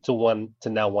notwithstanding, to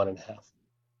now 1.5.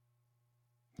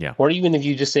 Yeah. Or even if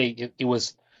you just say it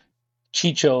was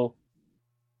Chicho,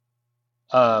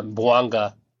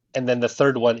 Buanga, and then the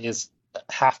third one is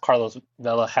half Carlos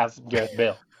Vela, half Gareth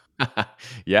Bale.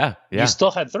 Yeah. You Yeah.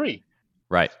 still had 3,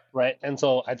 Right. right? And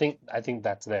so I think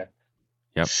that's there.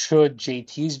 Yep. Should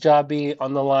JT's job be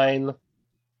on the line?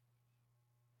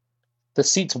 The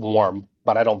seat's warm.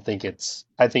 but I don't think it's.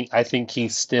 I think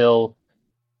he's still.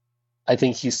 I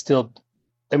think he's still.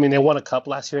 I mean, they won a cup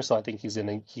last year, so I think he's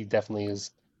in. He definitely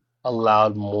is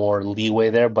allowed more leeway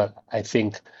there. But I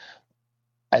think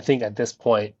at this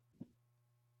point,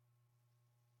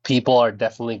 people are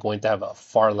definitely going to have a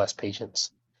far less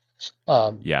patience,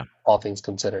 Yeah. all things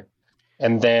considered.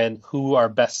 And then who our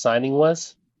best signing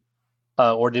was,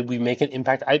 or did we make an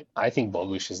impact? I think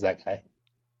Bogusz is that guy.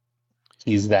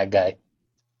 He's that guy.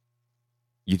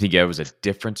 You think it was a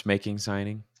difference making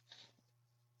signing?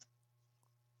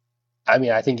 I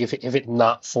mean, I think if it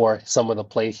not for some of the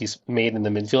plays he's made in the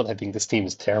midfield, I think this team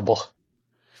is terrible.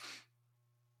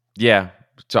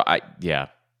 Yeah.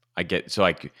 I get so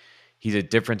like he's a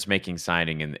difference making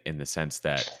signing in the sense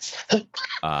that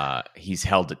he's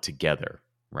held it together,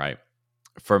 right?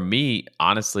 For me,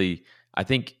 honestly, I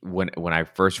think when I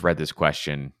first read this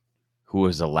question, who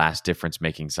was the last difference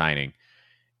making signing?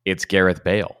 It's Gareth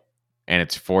Bale. And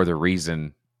it's for the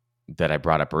reason that I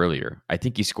brought up earlier. I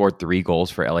think he scored 3 goals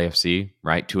for LAFC,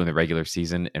 right? 2 in the regular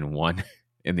season and 1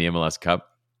 in the MLS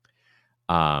Cup.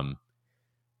 Um,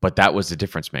 but that was the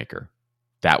difference maker.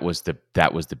 That was the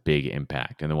big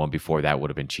impact. And the one before that would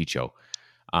have been Chicho.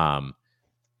 Um,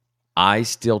 I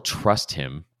still trust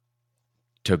him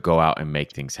to go out and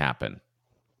make things happen.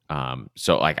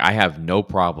 So like I have no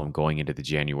problem going into the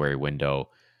January window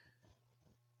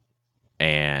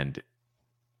and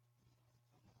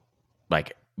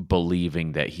like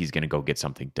believing that he's going to go get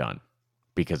something done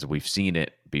because we've seen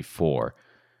it before.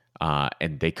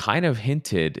 And they kind of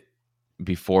hinted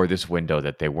before this window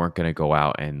that they weren't going to go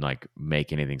out and like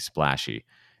make anything splashy.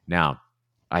 Now,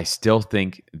 I still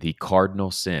think the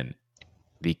cardinal sin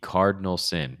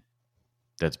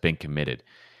that's been committed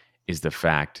is the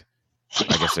fact,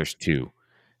 I guess there's two,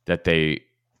 that they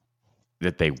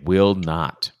will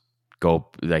not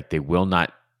they will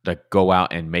not like go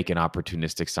out and make an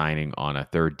opportunistic signing on a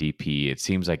third DP. It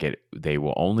seems like they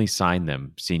will only sign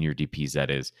them senior DPs,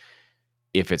 that is,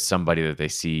 if it's somebody that they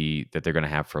see that they're going to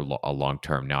have for a long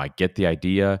term. Now, I get the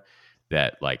idea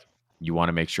that like you want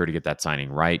to make sure to get that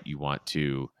signing right. You want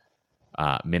to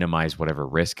minimize whatever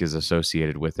risk is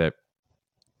associated with it,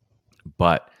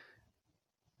 but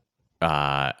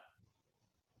uh,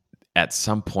 at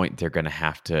some point they're going to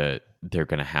have to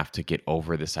get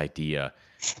over this idea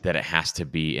that it has to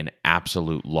be an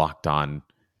absolute locked on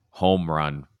home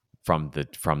run from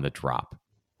the drop,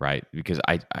 right? Because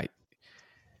I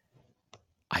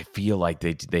feel like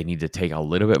they need to take a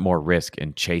little bit more risk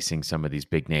in chasing some of these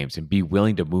big names and be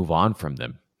willing to move on from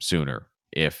them sooner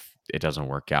if it doesn't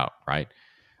work out, right?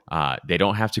 They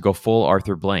don't have to go full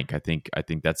Arthur Blank. I think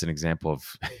that's an example of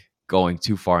going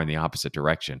too far in the opposite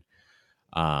direction.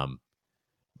 Um,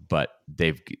 but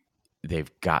they've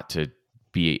got to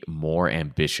be more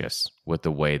ambitious with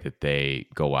the way that they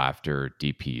go after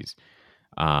DPs.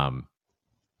 Um,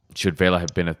 should Vela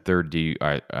have been a third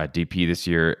DP this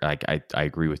year? Like I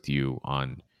agree with you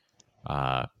on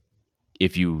uh,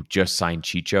 if you just sign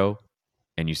Chicho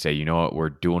and you say, you know what, we're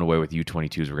doing away with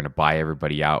U22s, we're going to buy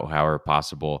everybody out however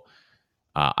possible.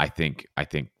 I think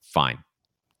fine,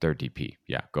 third DP,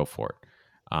 yeah, go for it.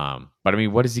 But I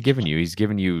mean, what has he given you? He's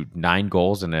given you 9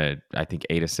 goals and I think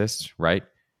 8 assists, right?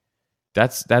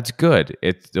 That's good.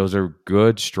 Those are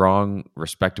good, strong,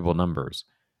 respectable numbers,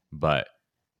 but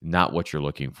not what you're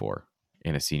looking for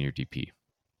in a senior DP.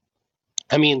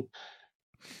 I mean,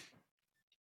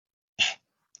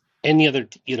 any other,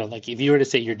 like if you were to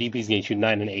say your DB's getting you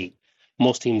 9 and 8,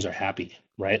 most teams are happy,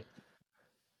 right?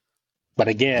 But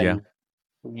Yeah, again,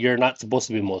 you're not supposed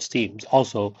to be most teams.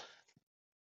 Also,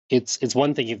 it's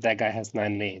one thing if that guy has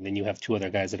 9 and 8, and then you have two other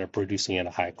guys that are producing at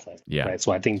a high clip, yeah. right?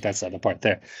 So I think that's the other part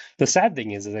there. The sad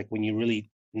thing is like when you really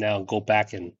now go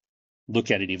back and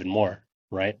look at it even more,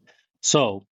 right?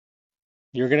 So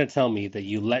you're gonna tell me that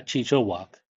you let Chicho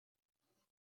walk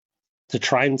to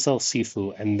try and sell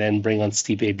Sifu and then bring on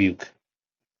Stipe Buke.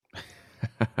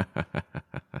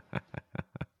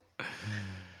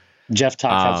 Jeff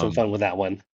Talk had some um, fun with that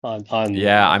one on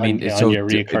yeah. I on mean, on your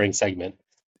reoccurring segment.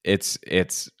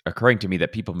 it's occurring to me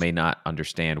that people may not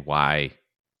understand why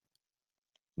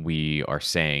we are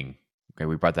saying. Okay,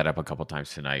 we brought that up a couple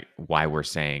times tonight. Why we're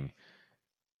saying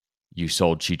you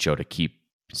sold Chicho to keep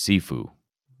Sifu.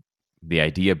 The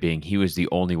idea being he was the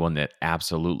only one that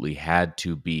absolutely had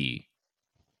to be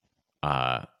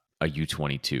uh, a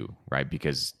U22, right?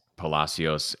 Because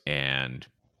Palacios and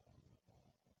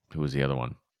who was the other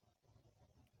one?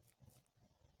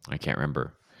 I can't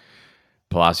remember.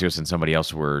 Palacios and somebody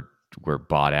else were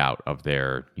bought out of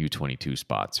their U22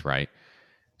 spots, right?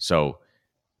 So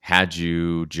had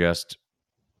you just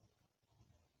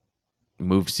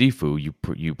moved Sifu,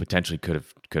 you potentially could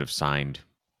have signed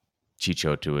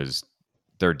Chicho to his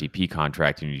third DP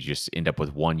contract, and you just end up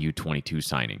with one U22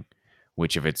 signing,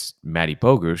 which if it's Matty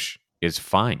Bogusz is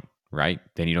fine, right?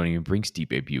 Then you don't even bring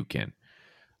Stipe Buke in.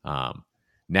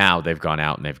 Now they've gone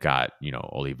out and they've got,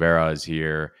 Oliveira is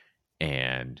here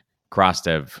and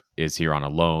Krastev is here on a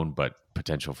loan, but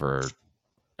potential for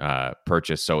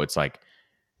purchase. So it's like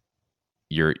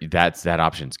that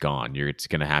option's gone. It's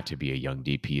going to have to be a young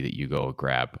DP that you go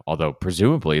grab. Although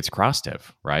presumably it's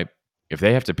Krastev, right? If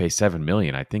they have to pay $7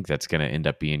 million, I think that's going to end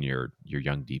up being your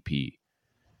young DP.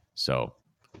 So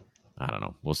I don't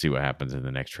know. We'll see what happens in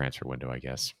the next transfer window, I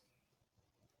guess.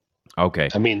 Okay.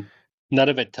 I mean, none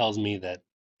of it tells me that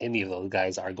any of those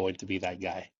guys are going to be that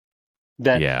guy.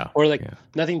 Yeah. Yeah.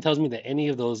 Nothing tells me that any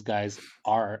of those guys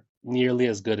are nearly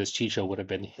as good as Chicho would have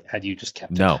been had you just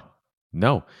kept it.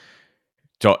 No.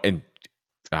 So, and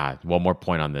one more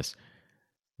point on this.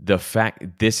 The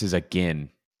fact this is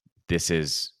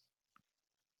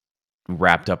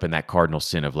wrapped up in that cardinal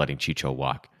sin of letting Chicho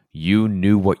walk. You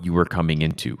knew what you were coming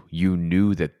into. You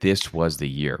knew that this was the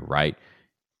year, right?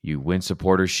 You win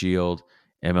Supporters Shield,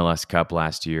 MLS Cup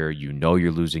last year. You know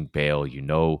you're losing Bale. You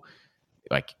know,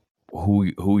 like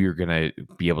who you're gonna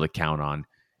be able to count on,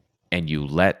 and you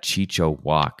let Chicho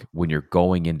walk when you're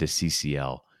going into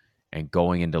CCL and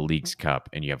going into Leagues Cup,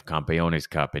 and you have Campeones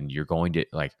Cup, and you're going to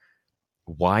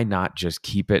why not just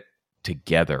keep it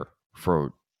together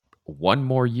for one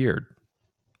more year,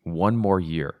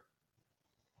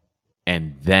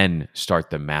 and then start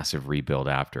the massive rebuild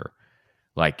after?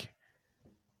 Like,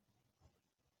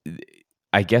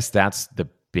 I guess that's the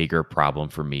bigger problem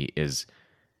for me is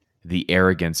the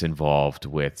arrogance involved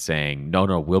with saying,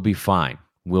 no, we'll be fine.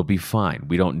 We'll be fine.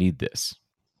 We don't need this.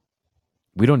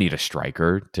 We don't need a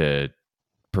striker to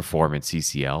perform in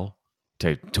CCL,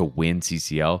 to win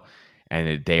CCL.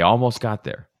 And they almost got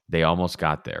there. So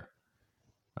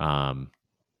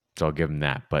I'll give them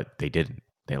that, but they didn't.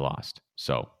 They lost.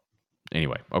 So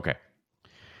anyway, okay.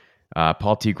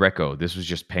 Paul T. Greco, this was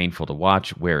just painful to watch.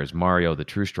 Where is Mario? The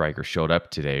true striker showed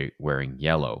up today wearing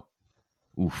yellow.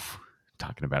 Oof.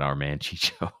 Talking about our man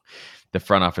Chicho. The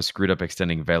front office screwed up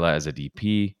extending Vela as a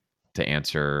DP. To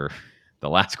answer the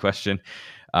last question,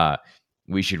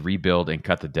 we should rebuild and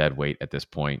cut the dead weight at this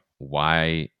point.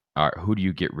 Who do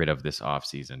you get rid of this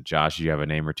offseason? Josh, do you have a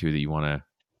name or two that you want to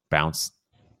bounce?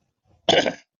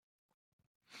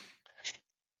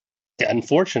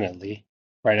 Unfortunately,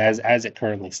 right, as it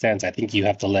currently stands, I think you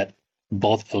have to let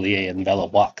both Ilie and Vela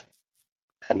walk.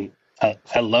 And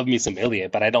I love me some Ilie,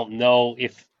 but I don't know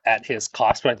if at his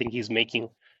cost, I think he's making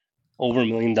over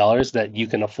 $1 million, that you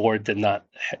can afford to not,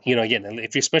 again,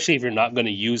 especially if you're not going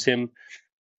to use him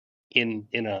in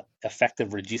a effective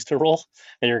regista role,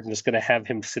 and you're just going to have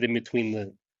him sit in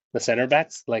between the center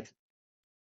backs, like,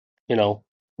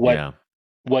 what Yeah.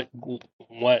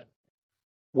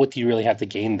 what do you really have to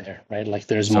gain there, right? Like,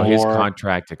 there's So more. his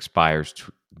contract expires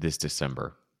this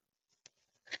December.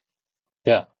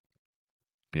 Yeah.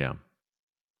 Yeah.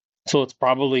 So it's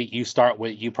probably you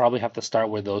probably have to start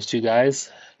with those two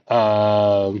guys.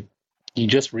 You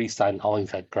just re-signed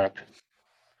Hollingshead, Kirk.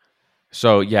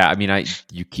 So yeah, I mean,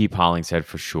 you keep Hollingshead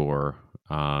for sure.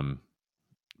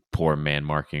 Poor man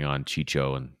marking on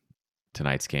Chicho in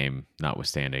tonight's game,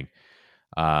 notwithstanding.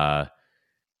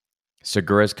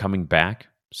 Segura's coming back,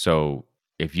 so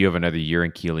if you have another year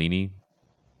in Chiellini,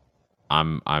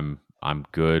 I'm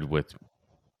good with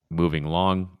moving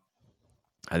along.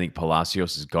 I think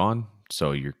Palacios is gone,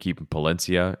 so you're keeping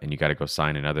Palencia, and you got to go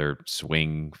sign another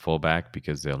swing fullback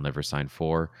because they'll never sign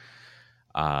four.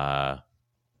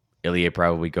 Ilie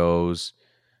probably goes.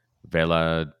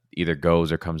 Vela either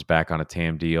goes or comes back on a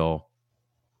TAM deal.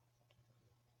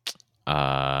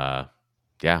 Yeah,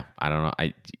 I don't know.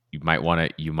 You might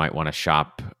want to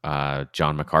shop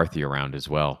John McCarthy around as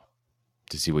well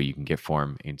to see what you can get for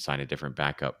him and sign a different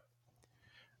backup.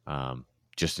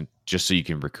 Just so you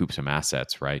can recoup some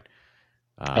assets, right?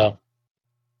 Yeah.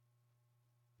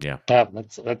 Yeah,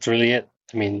 that's really it.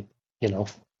 I mean,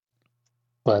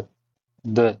 but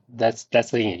that's the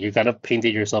thing. You got to paint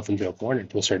it yourself into a corner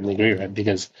to a certain degree, right?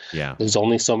 Because there's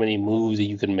only so many moves that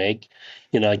you can make.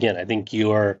 Again, I think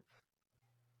your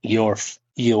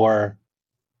floor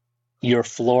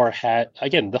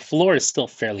the floor is still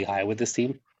fairly high with this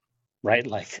team, right?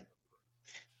 Like,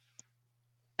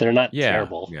 they're not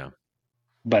terrible. Yeah.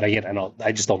 But again,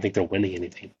 I just don't think they're winning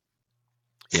anything.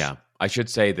 Yeah. I should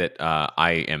say that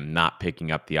I am not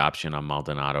picking up the option on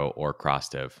Maldonado or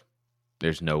Krastev.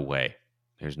 There's no way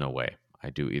I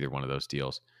do either one of those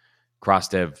deals.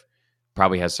 Krastev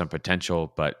probably has some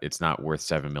potential, but it's not worth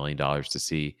 $7 million to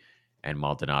see. And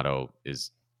Maldonado is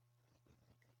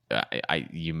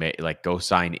you may like go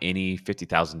sign any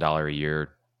 $50,000 a year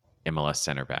MLS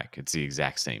center back. It's the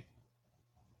exact same,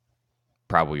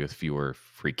 probably with fewer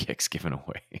free kicks given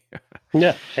away.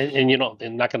 Yeah, and you know, they're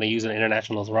not going to use an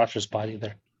international roster spot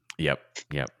either. Yep,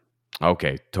 yep.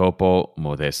 Okay, Topo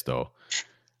Modesto.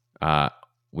 Uh,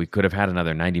 we could have had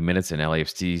another 90 minutes and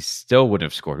LAFC still wouldn't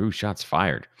have scored. Ooh, shots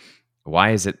fired.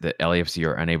 Why is it that LAFC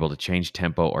are unable to change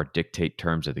tempo or dictate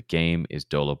terms of the game? Is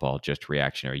Dola Ball just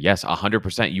reactionary? Yes,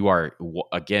 100%. You are,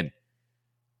 again,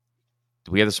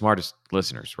 we have the smartest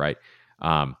listeners, right?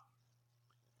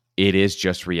 It is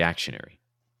just reactionary.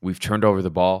 We've turned over the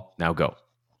ball. Now go.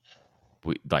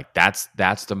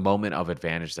 That's the moment of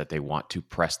advantage that they want to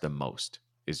press the most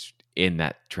is in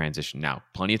that transition. Now,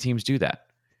 plenty of teams do that.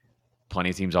 Plenty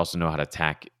of teams also know how to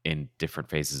attack in different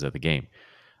phases of the game.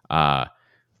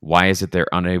 Why is it they're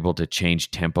unable to change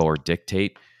tempo or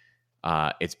dictate?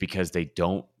 It's because they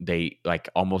like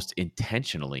almost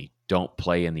intentionally don't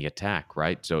play in the attack,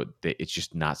 right? So it's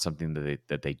just not something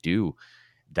that they do.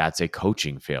 That's a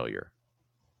coaching failure.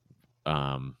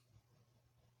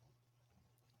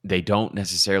 They don't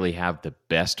necessarily have the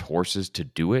best horses to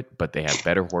do it, but they have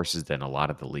better horses than a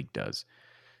lot of the league does.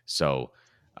 So,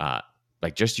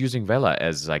 like just using Vela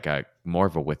as like a more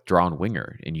of a withdrawn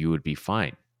winger, and you would be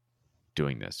fine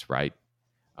doing this, right?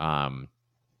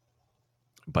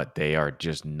 But they are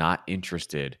just not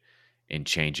interested in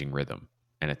changing rhythm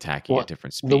and attacking at Well,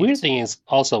 different the weird speeds. thing is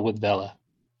also with Vela.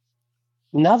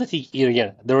 Now that he, you know,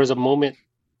 yeah, there was a moment,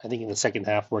 I think in the second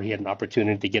half where he had an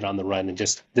opportunity to get on the run and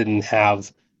just didn't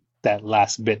have that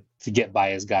last bit to get by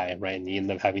his guy, right? And he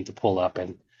ended up having to pull up,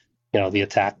 and you know, the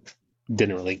attack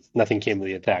didn't really, nothing came to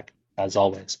the attack as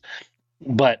always.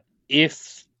 But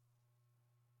if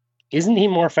isn't he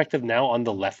more effective now on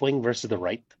the left wing versus the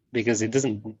right? Because it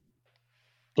doesn't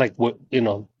like what you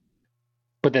know.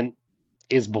 But then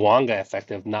is Bouanga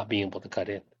effective not being able to cut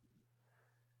in?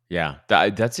 Yeah,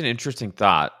 that's an interesting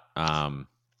thought.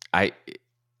 I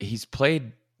he's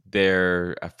played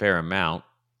there a fair amount.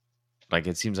 Like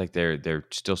it seems like they're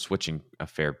still switching a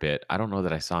fair bit. I don't know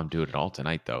that I saw him do it at all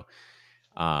tonight though.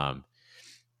 Um,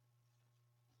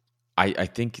 I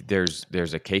think there's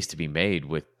a case to be made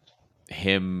with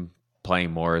him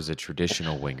playing more as a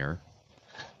traditional winger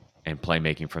and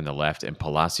playmaking from the left, and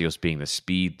Palacios being the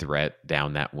speed threat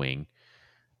down that wing.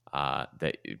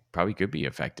 That it probably could be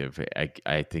effective.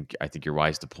 I think you're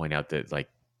wise to point out that like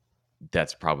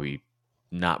that's probably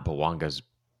not Bwanga's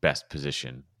best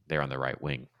position there on the right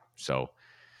wing. So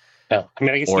Yeah, I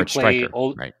mean, I guess or you it's play striker,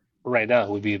 old right? right now. It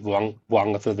would be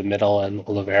Bouanga through the middle and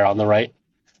Oliveira on the right,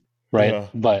 right? Yeah.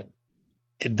 But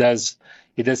it does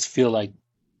it does feel like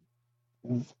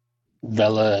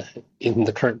Vela in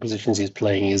the current positions he's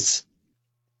playing is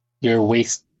you're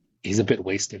waste. He's a bit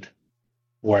wasted.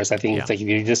 Whereas I think Yeah. it's like if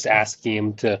you're just Yeah. asking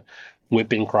him to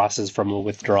whip in crosses from a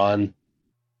withdrawn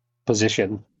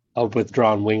position, a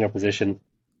withdrawn winger position,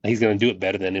 he's going to do it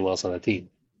better than anyone else on the team.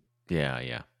 Yeah.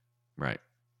 Yeah. Right.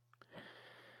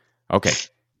 Okay.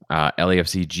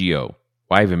 LAFC Geo.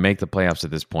 Why even make the playoffs at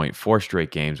this point? 4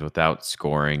 straight games without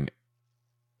scoring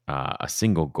a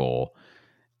single goal.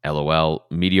 LOL.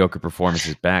 Mediocre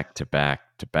performances back to back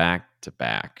to back to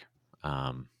back.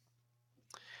 I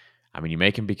mean, you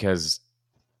make them because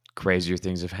crazier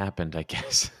things have happened, I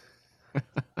guess. Yeah,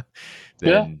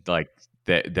 Then like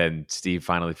then Steve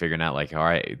finally figuring out like, all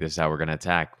right, this is how we're gonna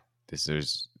attack. This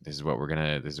is what we're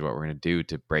gonna do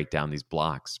to break down these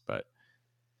blocks. But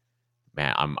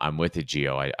man, I'm with it,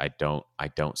 Gio. I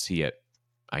don't see it.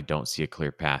 I don't see a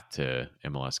clear path to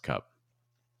MLS Cup.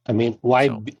 I mean,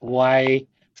 So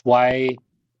why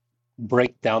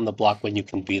break down the block when you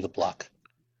can be the block?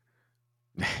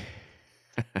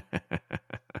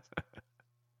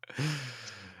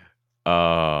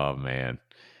 oh man.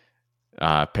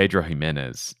 Pedro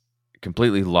Jimenez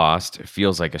completely lost.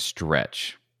 Feels like a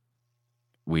stretch.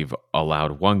 We've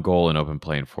allowed 1 goal in open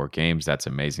play in 4 games. That's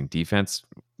amazing defense,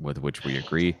 with which we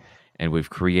agree. And we've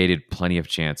created plenty of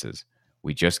chances.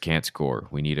 We just can't score.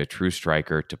 We need a true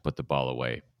striker to put the ball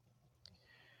away.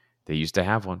 They used to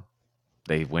have one.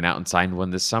 They went out and signed one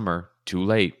this summer. Too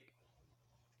late.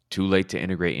 Too late to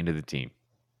integrate into the team.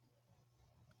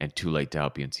 And too late to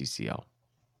help you in CCL.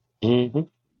 Hmm.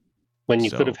 When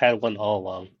you could have So, had one all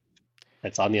along.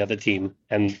 That's on the other team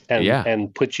and and yeah.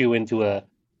 and put you into a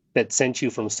that sent you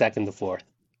from second to fourth.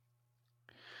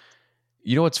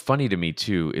 You know what's funny to me,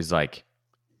 too, is like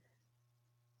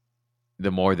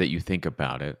the more that you think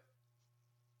about it,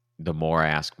 the more I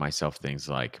ask myself things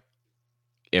like,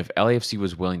 if LAFC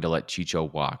was willing to let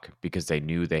Chicho walk because they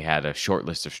knew they had a short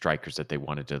list of strikers that they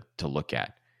wanted to look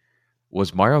at,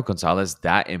 was Mario Gonzalez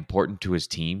that important to his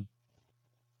team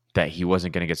that he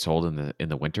wasn't going to get sold in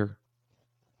the winter?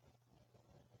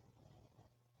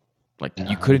 Like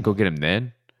you couldn't go Um, get him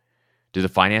then? Do the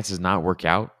finances not work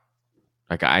out?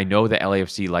 Like I know that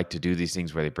LAFC like to do these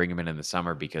things where they bring him in the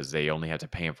summer because they only have to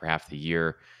pay him for half the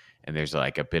year, and there's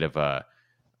like a bit of a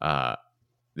uh,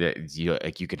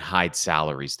 you can hide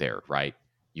salaries there, right?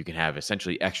 You can have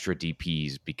essentially extra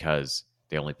DPS because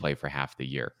they only play for half the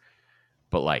year.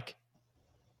 But like,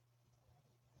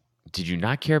 did you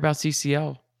not care about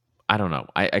CCL? I don't know.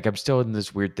 I'm still in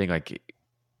this weird thing. Like,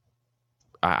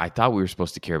 I thought we were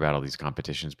supposed to care about all these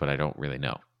competitions, but I don't really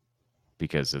know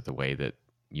because of the way that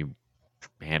you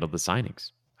handled the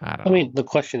signings. I don't I know. mean, the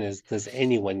question is, does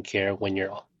anyone care when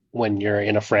you're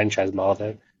in a franchise model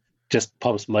that just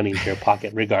pumps money into your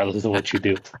pocket regardless of what you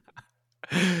do?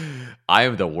 I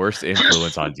am the worst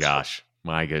influence on Josh.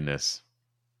 My goodness.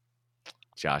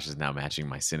 Josh is now matching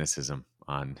my cynicism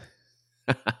on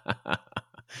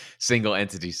single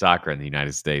entity soccer in the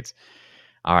United States.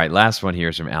 All right, last one here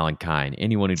is from Alan Kine.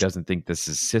 Anyone who doesn't think this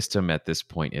is system at this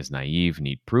point is naive,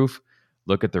 need proof.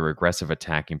 Look at the regressive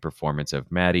attacking performance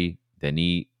of Maddie,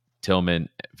 Denis, Tillman,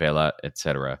 Vela,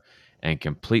 etc., and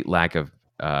complete lack of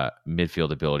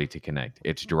midfield ability to connect.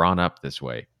 It's drawn up this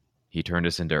way. He turned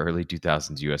us into early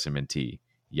 2000s USMNT.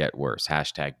 Yet worse.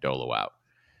 Hashtag Dolo out.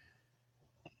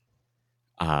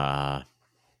 Uh,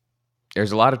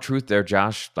 there's a lot of truth there,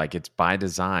 Josh. Like it's by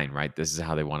design, right? This is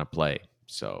how they want to play.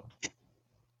 So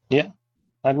Yeah.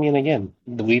 I mean, again,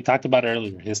 we talked about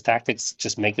earlier, his tactics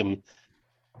just make him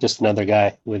just another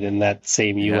guy within that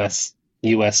same yeah,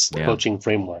 US yeah. coaching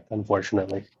framework,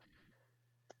 unfortunately.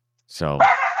 So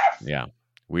yeah,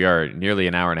 we are nearly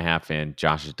an hour and a half in.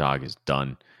 Josh's dog is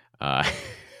done. Uh,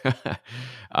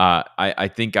 I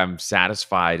think I'm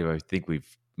satisfied. I think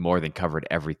we've more than covered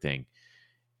everything.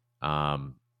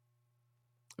 Um,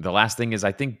 the last thing is,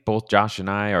 I think both Josh and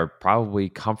I are probably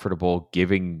comfortable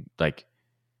giving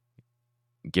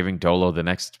Dolo the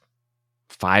next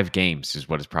 5 games is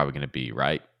what it's probably going to be,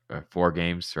 right? Or 4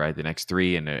 games, right? The next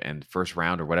three and first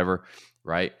round or whatever,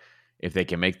 right? If they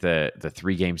can make the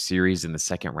 3 game series in the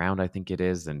second round, I think it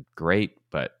is, then great.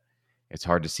 But it's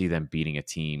hard to see them beating a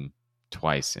team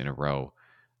twice in a row.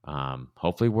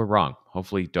 Hopefully, we're wrong.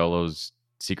 Hopefully, Dolo's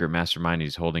secret mastermind,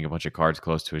 he's holding a bunch of cards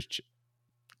close to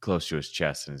his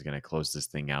chest and is going to close this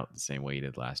thing out the same way he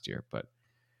did last year. But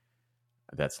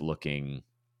that's looking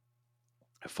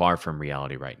far from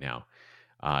reality right now.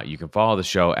 You can follow the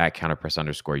show at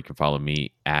counterpress_. You can follow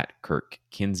me at Kirk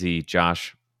Kinsey,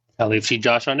 Josh, LAFC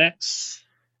Josh on X.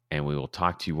 and we will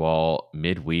talk to you all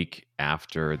midweek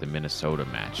after the Minnesota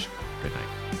match. Good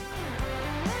night.